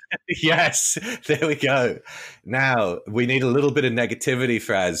 Yes. Yes. There we go. Now, we need a little bit of negativity,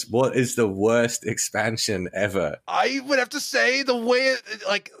 Fraz. What is the worst expansion ever? I would have to say the way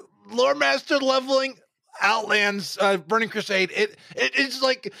like Lore Master leveling Outlands, Burning Crusade, it's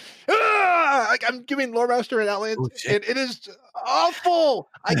like I'm giving Lore Master and Outlands, and it is awful.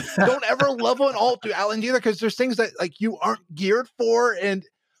 I don't ever level an alt to Outlands either, because there's things that like you aren't geared for, and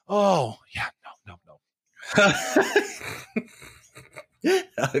no.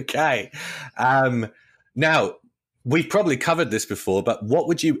 Okay. Now, we've probably covered this before, but what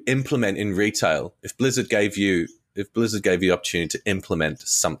would you implement in retail if Blizzard gave you the opportunity to implement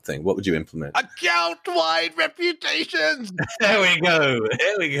something? What would you implement? Account-wide reputations. There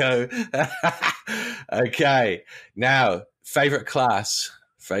we go. Okay. Now, favorite class.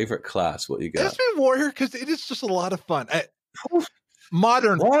 What you got? It's been Warrior, because it is just a lot of fun.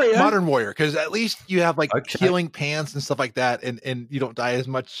 Modern Warrior, because at least you have like healing pants and stuff like that, and you don't die as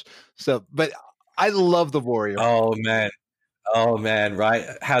much. So, but I love the Warrior. Oh man, right?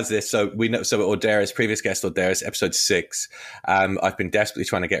 How's this? So we know. So Auderis, previous guest Auderis, episode 6. I've been desperately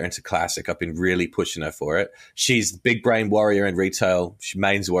trying to get her into Classic. I've been really pushing her for it. She's big brain Warrior in retail. She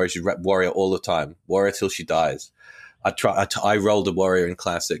mains Warrior. She rep Warrior all the time. Warrior till she dies. I rolled a Warrior in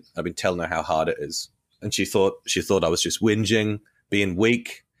Classic. I've been telling her how hard it is, and she thought I was just whinging, being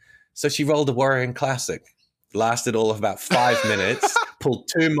weak. So she rolled a Warrior in Classic. Lasted all of about 5 minutes. Pulled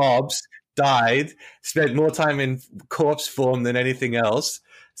 2 mobs. Died, spent more time in corpse form than anything else.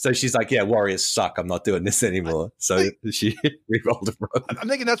 So she's like, yeah, warriors suck. I'm not doing this anymore. So she re-rolled a rogue. I'm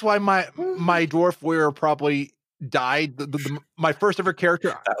thinking that's why my Dwarf Warrior probably died. My first ever character.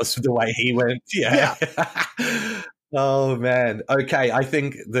 That was the way he went. Yeah. Oh, man. Okay. I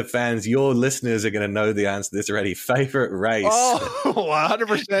think the fans, your listeners, are going to know the answer to this already. Favorite race? Oh,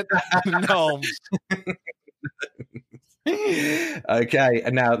 100% gnomes. Okay,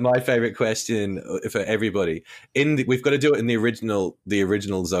 and now my favorite question for everybody. We've got to do it in the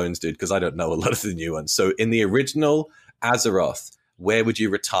original zones, dude, because I don't know a lot of the new ones. So in the original Azeroth, where would you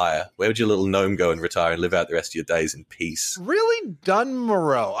retire? Where would your little gnome go and retire and live out the rest of your days in peace? Really,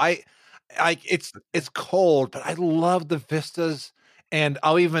 Dunmoreau. It's cold, but I love the vistas, and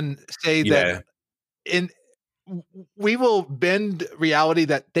I'll even say that we will bend reality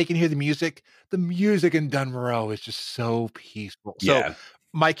that they can hear the music. The music in Dunmoreau is just so peaceful. So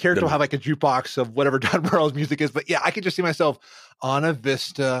my character will have like a jukebox of whatever Dunmoreau's music is. But yeah, I could just see myself on a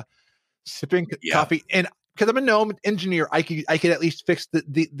vista, sipping coffee. And because I'm a gnome engineer, I could at least fix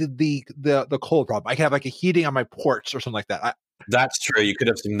the cold problem. I could have like a heating on my porch or something like that. That's true. You could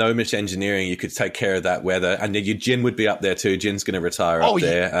have some gnomish engineering. You could take care of that weather, and then your Jin would be up there too. Jin's going to retire up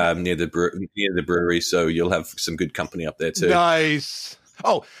there near the brewery, so you'll have some good company up there too. Nice.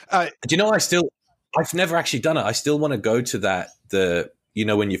 Oh, do you know? I've never actually done it. I still want to go to that.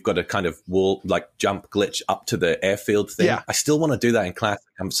 When you've got a kind of wall, like jump glitch up to the airfield thing. Yeah. I still want to do that in Classic.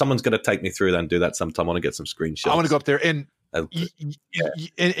 Someone's going to take me through that and do that sometime. I want to get some screenshots. I want to go up there, and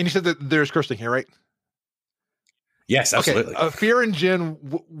you said that there's cursing here, right? Yes, absolutely. Okay. Fear and Jin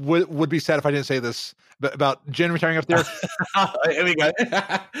would be sad if I didn't say this about Jin retiring up there. Here we go.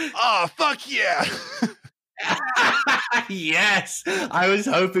 Oh, fuck yeah. Yes. I was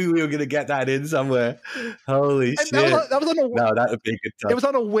hoping we were going to get that in somewhere. Holy shit. That was on that would be a good time. It was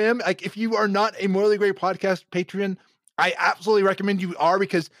on a whim. Like, if you are not a Morally Great Podcast Patreon, I absolutely recommend you are,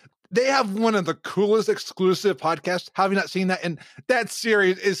 because they have one of the coolest exclusive podcasts. Have you not seen that? And that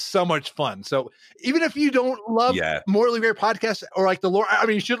series is so much fun. So even if you don't love Morally Great Podcast or like the lore, I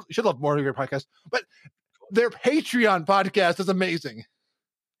mean, you should love Morally Great Podcast, but their Patreon podcast is amazing.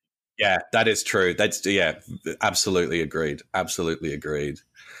 Yeah, that is true. Absolutely agreed.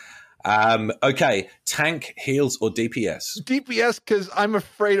 Okay, tank, heals, or DPS? DPS, because I'm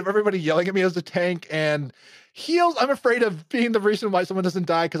afraid of everybody yelling at me as a tank, and heals, I'm afraid of being the reason why someone doesn't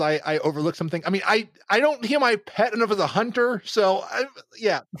die because I overlook something. I mean, I don't heal my pet enough as a hunter, so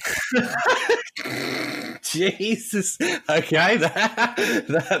yeah. Jesus. Okay,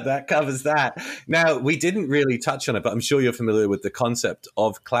 that covers that. Now, we didn't really touch on it, but I'm sure you're familiar with the concept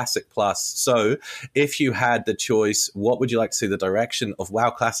of Classic Plus. So, if you had the choice, what would you like to see the direction of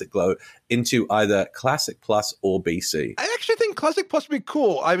WoW Classic Glow into either Classic Plus or BC? I actually think Classic Plus would be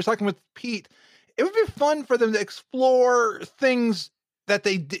cool. I was talking with Pete. It would be fun for them to explore things that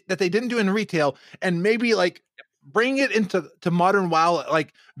they didn't do in retail, and maybe like bring it into modern WoW,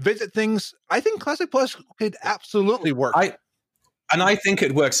 like visit things. I think Classic Plus could absolutely work. I think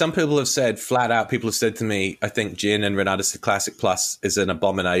it works. Some people have said flat out, people have said to me, I think Jin and Renata said Classic Plus is an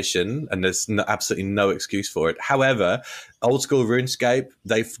abomination and there's absolutely no excuse for it. However, old school RuneScape,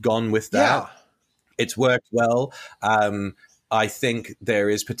 they've gone with that. Yeah. It's worked well. I think there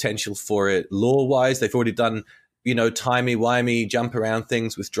is potential for it lore-wise. They've already done, timey-wimey jump around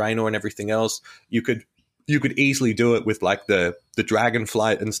things with Draenor and everything else. You could easily do it with like the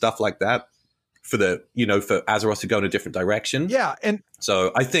Dragonflight and stuff like that for for Azeroth to go in a different direction. Yeah, and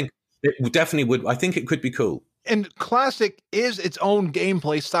so I think it definitely would. I think it could be cool. And Classic is its own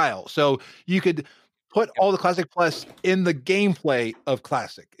gameplay style, so you could put all the Classic Plus in the gameplay of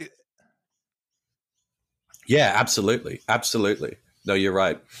Classic. Yeah, absolutely. No, you're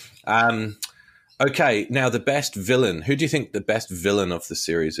right. Okay, now the best villain. Who do you think the best villain of the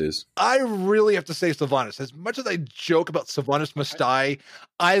series is? I really have to say Sylvanas. As much as I joke about Sylvanas Must Die,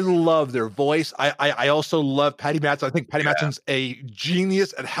 I love their voice. I also love Patty Matson. I think Patty Matson's a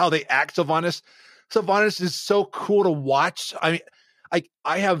genius at how they act Sylvanas. Sylvanas is so cool to watch. I mean,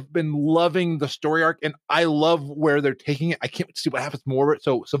 I have been loving the story arc, and I love where they're taking it. I can't wait to see what happens more of it.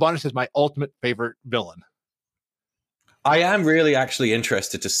 So Sylvanas is my ultimate favorite villain. I am really actually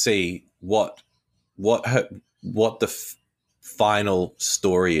interested to see what the final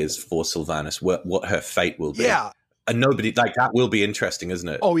story is for Sylvanas, what her fate will be. Yeah. And nobody, like, that will be interesting, isn't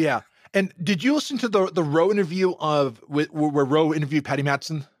it? Oh, yeah. And did you listen to the Roe interview where Roe interviewed Patty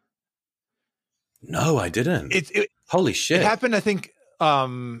Matson? No, I didn't. Holy shit. It happened, I think,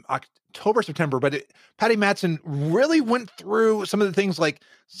 October, September, but Patty Matson really went through some of the things like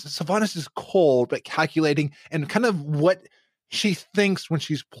Sylvanas is cold, but calculating, and kind of what she thinks when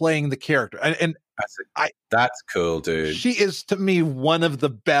she's playing the character. And that's cool, dude. She is, to me, one of the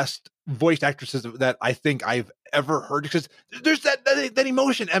best voice actresses that I think I've ever heard, because there's that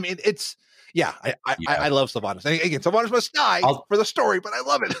emotion. I mean, it's, I love Sylvanas. And again, Sylvanas Must Die for the story, but I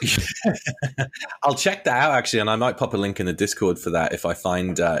love it. I'll check that out, actually, and I might pop a link in the Discord for that if I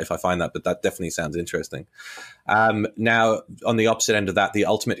find that. But that definitely sounds interesting. Now, on the opposite end of that, the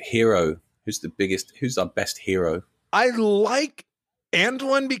ultimate hero. Who's our best hero? I like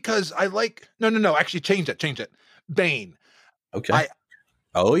Anduin because I like no. Actually, change it. Bane. Okay.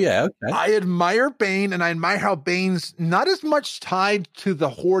 Okay. I admire Bane, and I admire how Bane's not as much tied to the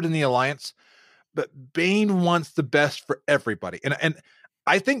Horde and the Alliance, but Bane wants the best for everybody. And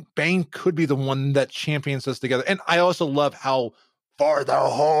I think Bane could be the one that champions us together. And I also love how far the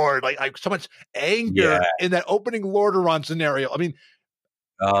Horde, like so much anger in that opening Lordaeron scenario. I mean,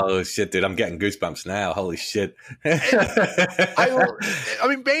 oh shit, dude, I'm getting goosebumps now. Holy shit. I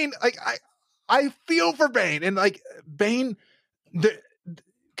mean, Bane, like I feel for Bane, and like Bane,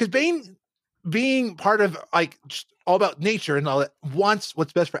 because Bane being part of like just all about nature and all that, wants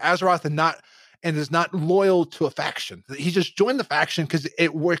what's best for Azeroth and is not loyal to a faction. He just joined the faction because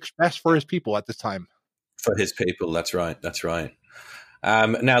it works best for his people at this time. For his people, that's right.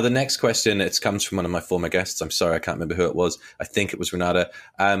 Now, the next question, it comes from one of my former guests. I'm sorry, I can't remember who it was. I think it was Renata.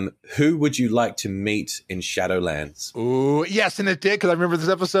 Who would you like to meet in Shadowlands? Oh, yes, and it did, because I remember this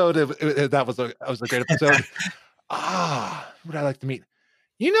episode. That was a great episode. Who would I like to meet?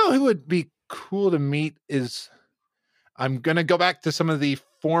 You know who would be cool to meet is, I'm going to go back to some of the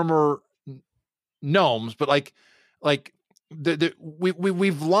former gnomes, but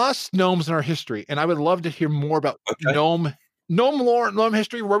we've lost gnomes in our history, and I would love to hear more about gnome lore, gnome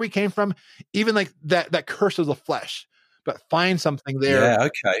history, where we came from, even like that curse of the flesh, but find something there. Yeah,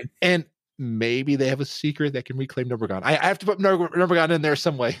 okay. And maybe they have a secret that can reclaim Nobragon. I have to put Nobragon in there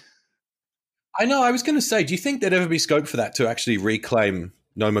some way. I know, I was going to say, do you think there'd ever be scope for that, to actually reclaim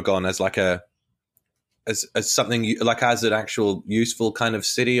Nobragon as like as something, like as an actual useful kind of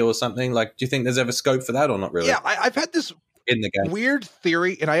city or something? Like, do you think there's ever scope for that, or not really? Yeah, I've had this in the game weird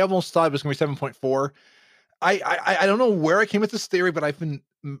theory, and I almost thought it was going to be 7.4. I don't know where I came with this theory, but I've been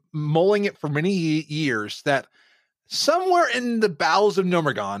mulling it for many years, that somewhere in the bowels of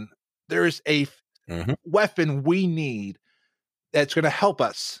Nobragon, there is a weapon we need that's going to help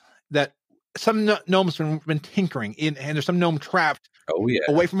us, that some gnomes have been tinkering in, and there's some gnome trapped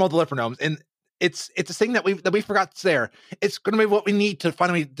away from all the leper gnomes. And it's a thing that we forgot it's there. It's going to be what we need to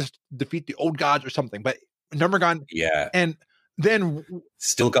finally just defeat the old gods or something. But Gone. Yeah. And then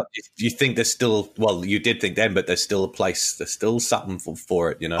Still got, you think there's still, well, you did think then, but there's still a place, there's still something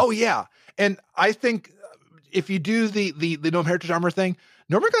for it, you know? Oh yeah. And I think if you do the Gnome Heritage Armor thing,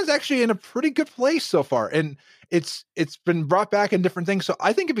 Gnomeregan's actually in a pretty good place so far. And it's been brought back in different things. So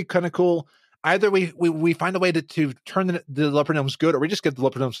I think it'd be kind of cool. Either we find a way to turn the Leopard Gnomes good, or we just get the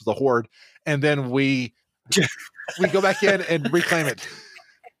Leopard Gnomes to the Horde, and then we go back in and reclaim it.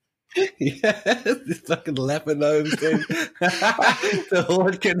 Yeah, this fucking leopard gnomes, dude. The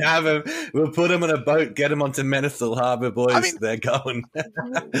Horde can have him. We'll put him on a boat, get him onto Menethil Harbor, boys. I mean, they're going.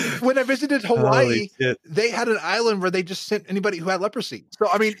 When I visited Hawaii, they had an island where they just sent anybody who had leprosy. So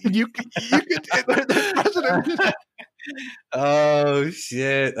I mean, you could the president. Oh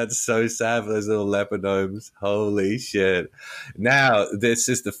shit, that's so sad for those little leopard gnomes. Holy shit. Now, this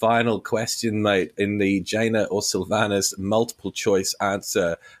is the final question, mate, in the Jaina or Sylvanas multiple choice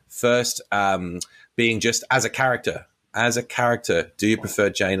answer. First, being just as a character. As a character, do you prefer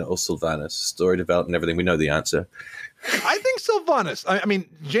Jaina or Sylvanas? Story development, everything. We know the answer. I think Sylvanas. I mean,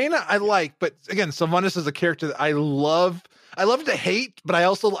 Jaina I like, but again, Sylvanas is a character that I love. I love to hate, but I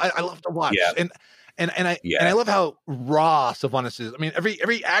also I love to watch. Yeah. And I love how raw Sylvanas is. I mean,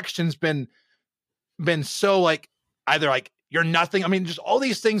 every action's been so like either like you're nothing. I mean, just all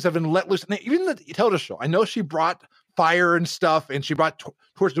these things have been let loose. And even the television show, I know she brought fire and stuff, and she brought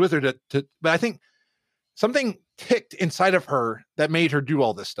torches with her to. But I think something ticked inside of her that made her do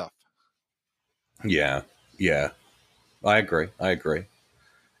all this stuff. Yeah, I agree.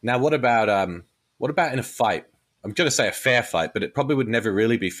 Now, what about in a fight? I'm going to say a fair fight, but it probably would never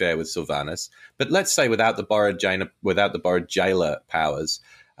really be fair with Sylvanas. But let's say without the borrowed jailer powers,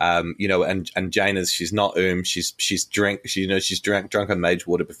 you know, and Jaina's, she's not she's drunk on mage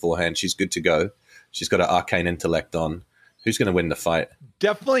water beforehand. She's good to go. She's got an arcane intellect on. Who's going to win the fight?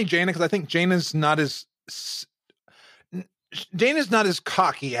 Definitely Jaina, because I think Jaina's not as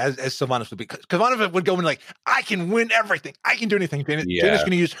cocky as Sylvanas would be. Because Sylvanas would go in like, I can win everything. I can do anything. Jaina's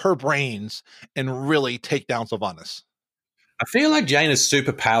going to use her brains and really take down Sylvanas. I feel like Jaina's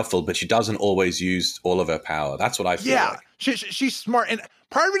super powerful, but she doesn't always use all of her power. That's what I feel like. She's smart. And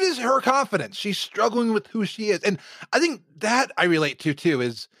part of it is her confidence. She's struggling with who she is. And I think that I relate to too,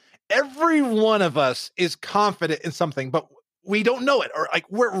 is every one of us is confident in something, but we don't know it. Or like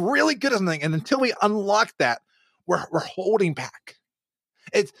we're really good at something. And until we unlock that, we're holding back.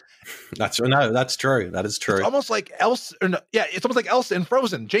 That's true. That is true. It's almost like Elsa. It's almost like Elsa in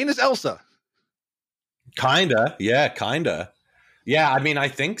Frozen. Jane is Elsa. Kinda. Yeah, I mean, I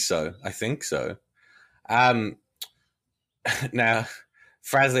think so. Now,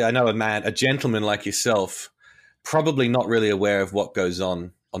 Frasley, I know a gentleman like yourself, probably not really aware of what goes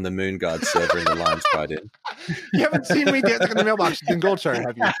on the Moonguard server in the Lion's Pride Inn. You haven't seen me dancing in the mailbox in Goldshire,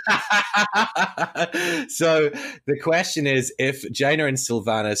 have you? So the question is, if Jaina and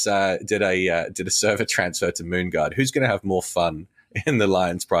Sylvanas did a server transfer to Moonguard, who's going to have more fun in the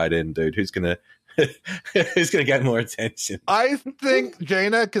Lion's Pride Inn, dude? Who's going to get more attention? I think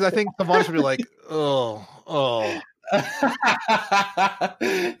Jaina, because I think Sylvanas would be like, oh.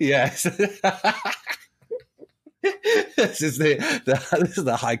 Yes. This is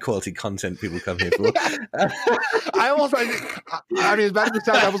the high quality content people come here for. I mean, as bad as it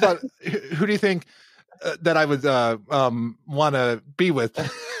sounds, I almost thought, who do you think that I would want to be with?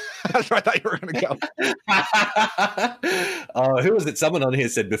 That's where I thought you were going to go. Who was it? Someone on here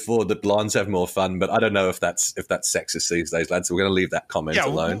said before that blondes have more fun, but I don't know if that's sexist these days, lads. So we're going to leave that comment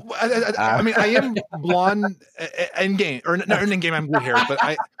alone. I mean, I am blonde in game, or not in game. I'm blue hair, but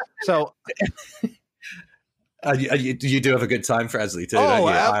you do have a good time, Frasley, too, don't you?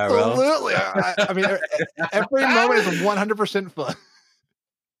 Absolutely. I mean, every moment is 100% fun.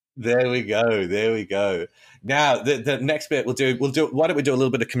 There we go. Now, the next bit we'll do. Why don't we do a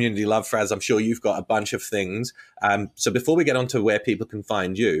little bit of community love, Fraz? I'm sure you've got a bunch of things. So before we get on to where people can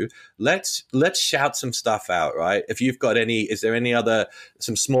find you, let's shout some stuff out, right? If you've got is there any other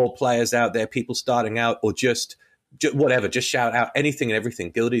some small players out there, people starting out, or just whatever? Just shout out anything and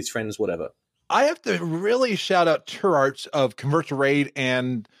everything. Guildies, friends, whatever. I have to really shout out Turarts of Convert to Raid,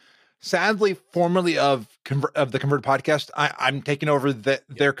 and sadly, formerly of the Convert podcast. I'm taking over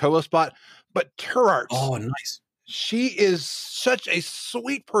their co-host spot, but Turarts. Oh, nice. She is such a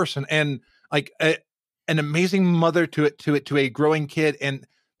sweet person and like an amazing mother to a growing kid. And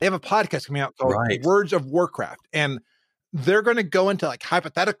they have a podcast coming out called Words of Warcraft, and they're going to go into like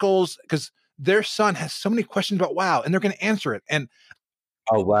hypotheticals because their son has so many questions about WoW, and they're going to answer it. And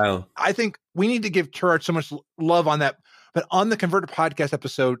oh, wow. I think we need to give Turarts so much love on that. But on the Converted podcast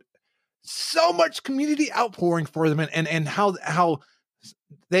episode, so much community outpouring for them and how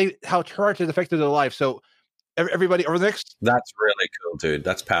Turarts has affected their life. So everybody over the next. That's really cool, dude.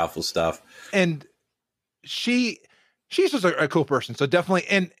 That's powerful stuff. And she's just a cool person. So definitely.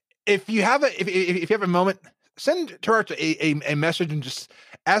 And if you have if you have a moment, send her a message and just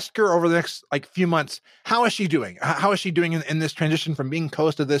ask her over the next like few months, how is she doing? How is she doing in this transition from being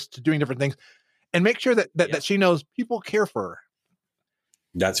co-host to this to doing different things? And make sure that she knows people care for her.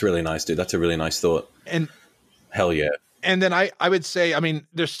 That's really nice, dude. That's a really nice thought. And hell yeah. And then I would say, I mean,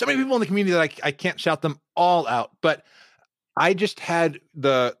 there's so many people in the community that I can't shout them all out, but I just had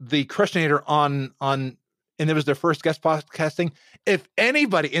the Crushinator on, and it was their first guest podcasting. If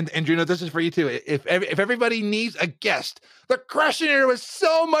anybody, and Juno, this is for you too. If everybody needs a guest, the Crushinator was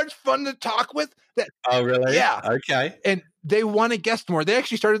so much fun to talk with. Oh, really? Yeah. Okay. And they want to guest more. They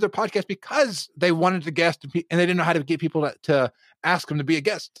actually started their podcast because they wanted to guest, and they didn't know how to get people to ask them to be a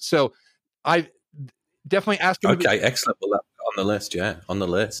guest. So I definitely ask them. Okay, excellent. Well, on the list, yeah, on the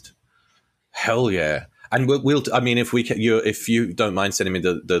list. Hell yeah. And we'll I mean, if you don't mind sending me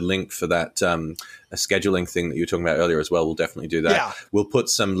the link for that a scheduling thing that you were talking about earlier as well, we'll definitely do that. Yeah. We'll put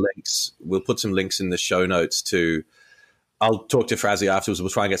some links in the show notes to. I'll talk to Frazzy afterwards. We'll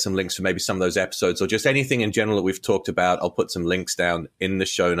try and get some links for maybe some of those episodes or just anything in general that we've talked about. I'll put some links down in the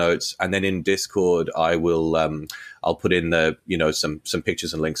show notes, and then in Discord, I will I'll put in the some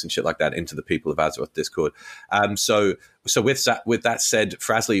pictures and links and shit like that into the People of Azeroth Discord. So with that said,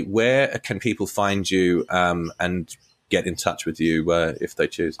 Frazzly, where can people find you and get in touch with you if they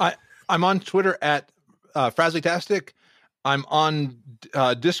choose? I'm on Twitter at Frazzlytastic. I'm on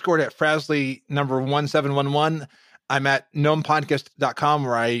Discord at Frazzly number 1711. I'm at gnomepodcast.com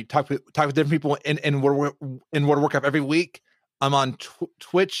where I talk with different people in World of Warcraft every week. I'm on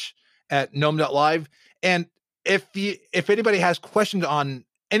Twitch at gnome.live. And if anybody has questions on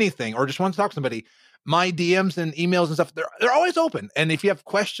anything or just wants to talk to somebody, my DMs and emails and stuff, they're always open. And if you have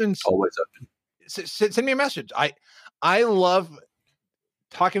questions, always open. Send me a message. I love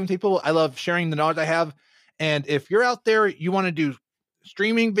talking to people. I love sharing the knowledge I have. And if you're out there, you want to do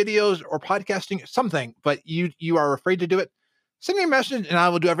streaming videos or podcasting, something, but you are afraid to do it, send me a message and I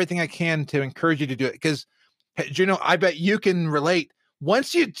will do everything I can to encourage you to do it. Because, Juno, I bet you can relate.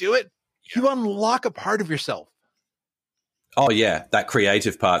 Once you do it, you unlock a part of yourself. Oh, yeah, that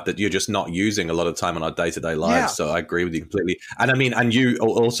creative part that you're just not using a lot of time on our day-to-day lives. Yeah. So I agree with you completely. And I mean, and you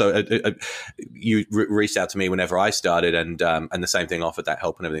also, you reached out to me whenever I started and the same thing, offered that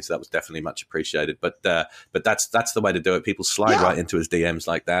help and everything. So that was definitely much appreciated. But that's the way to do it. People slide right into his DMs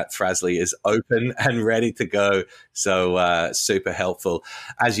like that. Frazzly is open and ready to go. So super helpful.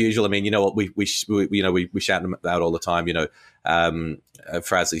 As usual, I mean, you know what, we shout them out all the time,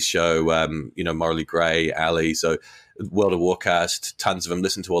 Frazzly's show, Morally Grey, Ali. So World of Warcast, tons of them,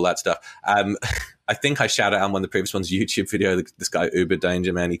 listen to all that stuff. I think I shouted out on one of the previous ones, YouTube video, this guy Uber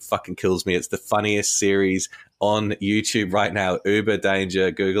Danger, man, he fucking kills me. It's the funniest series on YouTube right now. Uber Danger,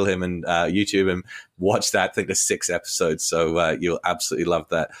 Google him and YouTube him, watch that. I think there's 6 episodes, so you'll absolutely love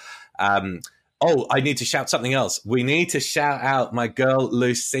that. Oh, I need to shout something else. We need to shout out my girl,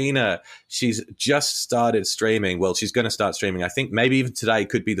 Lucina. She's just started streaming. Well, she's going to start streaming. I think maybe even today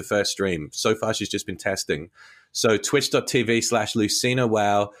could be the first stream. So far, she's just been testing. So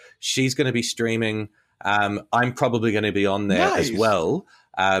twitch.tv/LucinaWow. She's going to be streaming. I'm probably going to be on there as well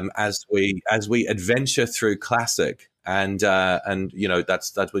as we adventure through Classic. And that's what you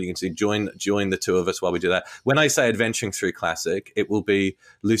can see. Join the two of us while we do that. When I say adventuring through Classic, it will be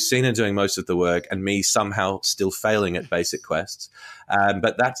Lucina doing most of the work and me somehow still failing at basic quests.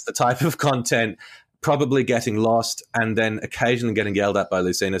 But that's the type of content, probably getting lost and then occasionally getting yelled at by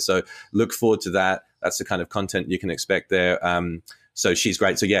Lucina. So look forward to that. That's the kind of content you can expect there. So she's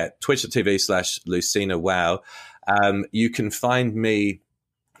great. So yeah, twitch.tv/LucinaWow. You can find me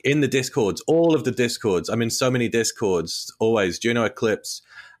in the Discords, all of the Discords. I'm in so many Discords, always. Juno Eclipse,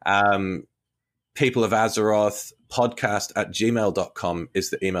 People of Azeroth, podcast@gmail.com is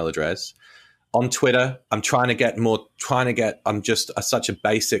the email address. On Twitter, I'm just such a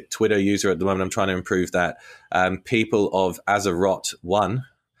basic Twitter user at the moment. I'm trying to improve that. People of Azeroth 1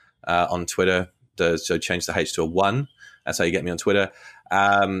 on Twitter. So change the H to a 1. That's how you get me on Twitter.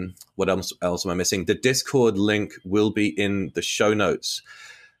 What else am I missing? The Discord link will be in the show notes.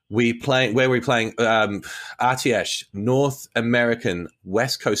 We're playing RTS, North American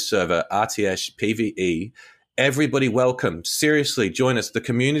West Coast server, RTS PvE. Everybody welcome. Seriously, join us. The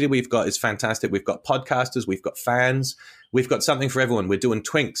community we've got is fantastic. We've got podcasters. We've got fans. We've got something for everyone. We're doing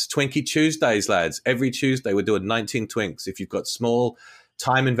Twinkie Tuesdays, lads. Every Tuesday we're doing 19 Twinks. If you've got small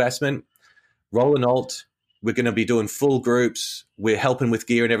time investment, roll an alt. We're going to be doing full groups. We're helping with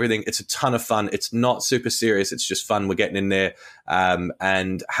gear and everything. It's a ton of fun. It's not super serious. It's just fun. We're getting in there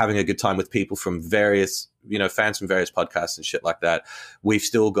and having a good time with people from various fans from various podcasts and shit like that. We've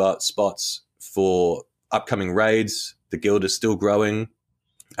still got spots for upcoming raids. The guild is still growing,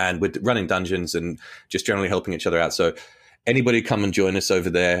 and we're running dungeons and just generally helping each other out. So anybody come and join us over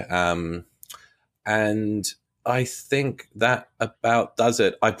there. And I think that about does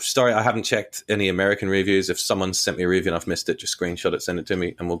it. I'm sorry, I haven't checked any American reviews. If someone sent me a review and I've missed it, just screenshot it, send it to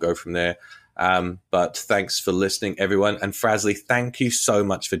me, and we'll go from there. But thanks for listening, everyone. And Frasley, thank you so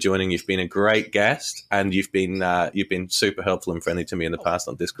much for joining. You've been a great guest, and you've been super helpful and friendly to me in the past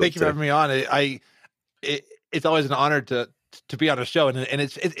on Discord. Thank you for having me on. It's always an honor to be on a show, and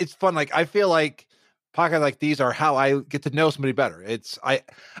it's fun. Like, I feel like podcasts like these are how I get to know somebody better. I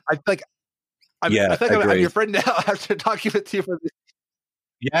feel like I'm your friend now after talking with you for this.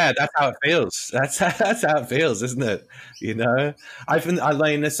 Yeah, that's how it feels. That's how it feels, isn't it? I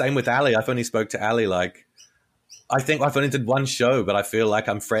learned the same with Ali. I've only spoke to Ali I think I've only did one show, but I feel like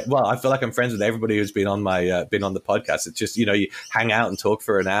I'm friends with everybody who's been on my been on the podcast. It's just you hang out and talk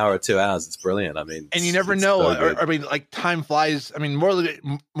for an hour or 2 hours. It's brilliant. I mean, and you never know. Like time flies. I mean,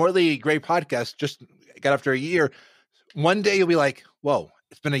 Morley great podcast just got after a year. One day you'll be like, whoa,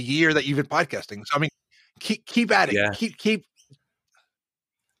 it's been a year that you've been podcasting. So I mean, keep at it. Yeah. Keep.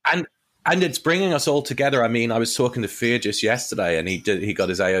 And it's bringing us all together. I mean, I was talking to Fear just yesterday, and he got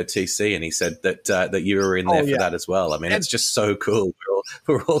his AOTC, and he said that you were in there for that as well. I mean, it's just so cool.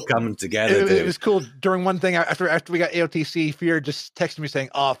 We're all coming together. It was cool. During one thing after we got AOTC, Fear just texted me saying,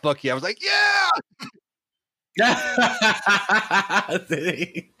 "Oh, fuck yeah!" I was like, "Yeah."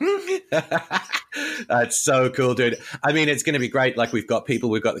 That's so cool, dude. I mean, it's going to be great. Like, we've got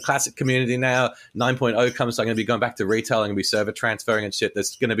the classic community now. 9.0 comes, so I'm going to be going back to retail. I'm going to be server transferring and shit.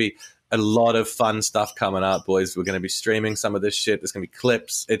 There's going to be a lot of fun stuff coming up, boys. We're going to be streaming some of this shit. There's going to be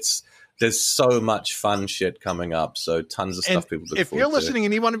clips. There's so much fun shit coming up. So tons of stuff people look forward to. If you're listening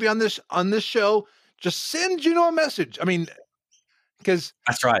and you want to be on this show, just send Juno a message. I mean, because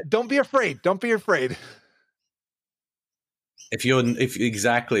that's right. Don't be afraid. Don't be afraid. If you're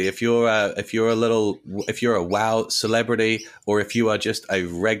a WoW celebrity, or if you are just a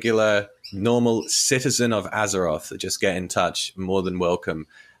regular, normal citizen of Azeroth, just get in touch. More than welcome.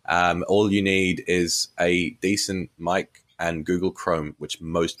 All you need is a decent mic and Google Chrome, which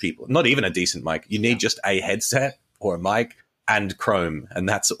most people, not even a decent mic, you need just a headset or a mic and Chrome, and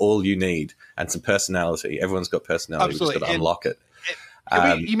that's all you need, and some personality. Everyone's got personality. Absolutely. We've just got to unlock it.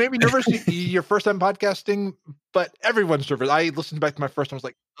 You may be nervous your first time podcasting, but everyone's nervous. I listened back to my first one. I was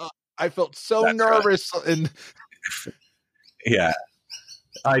like, oh, I felt so nervous. Right. And yeah,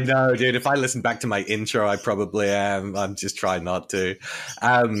 I know, dude. If I listen back to my intro, I probably am. I'm just trying not to.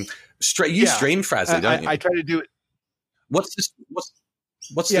 Stream Frasley, don't you? I try to do it. What's Twitch?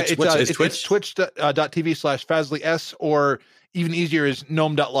 It's twitch.tv/FrasleyS, or even easier is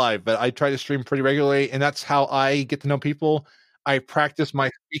gnome.live. But I try to stream pretty regularly, and that's how I get to know people. I practice my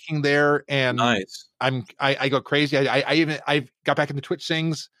speaking there, and nice. I go crazy. I got back into Twitch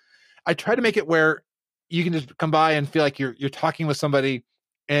Sings. I try to make it where you can just come by and feel like you're talking with somebody.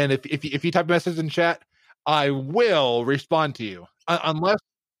 And if you type a message in chat, I will respond to you. Unless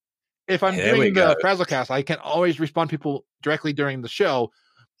if I'm doing the Frazzlecast, I can always respond to people directly during the show.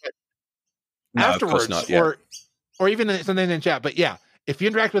 Afterwards, or even something in chat. But yeah, if you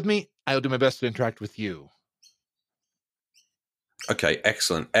interact with me, I'll do my best to interact with you. Okay,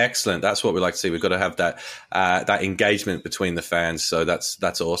 excellent. That's what we like to see. We've got to have that engagement between the fans. So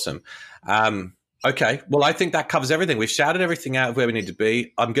that's awesome. Okay, well, I think that covers everything. We've shouted everything out of where we need to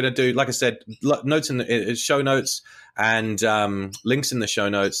be. I'm going to do, like I said, notes in the show notes and links in the show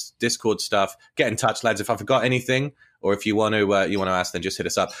notes, Discord stuff. Get in touch, lads. If I forgot anything, or if you want to ask, then just hit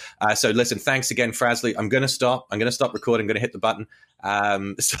us up. So listen, thanks again, Frasley. I'm going to stop recording. I'm going to hit the button.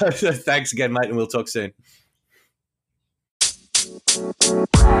 So thanks again, mate, and we'll talk soon.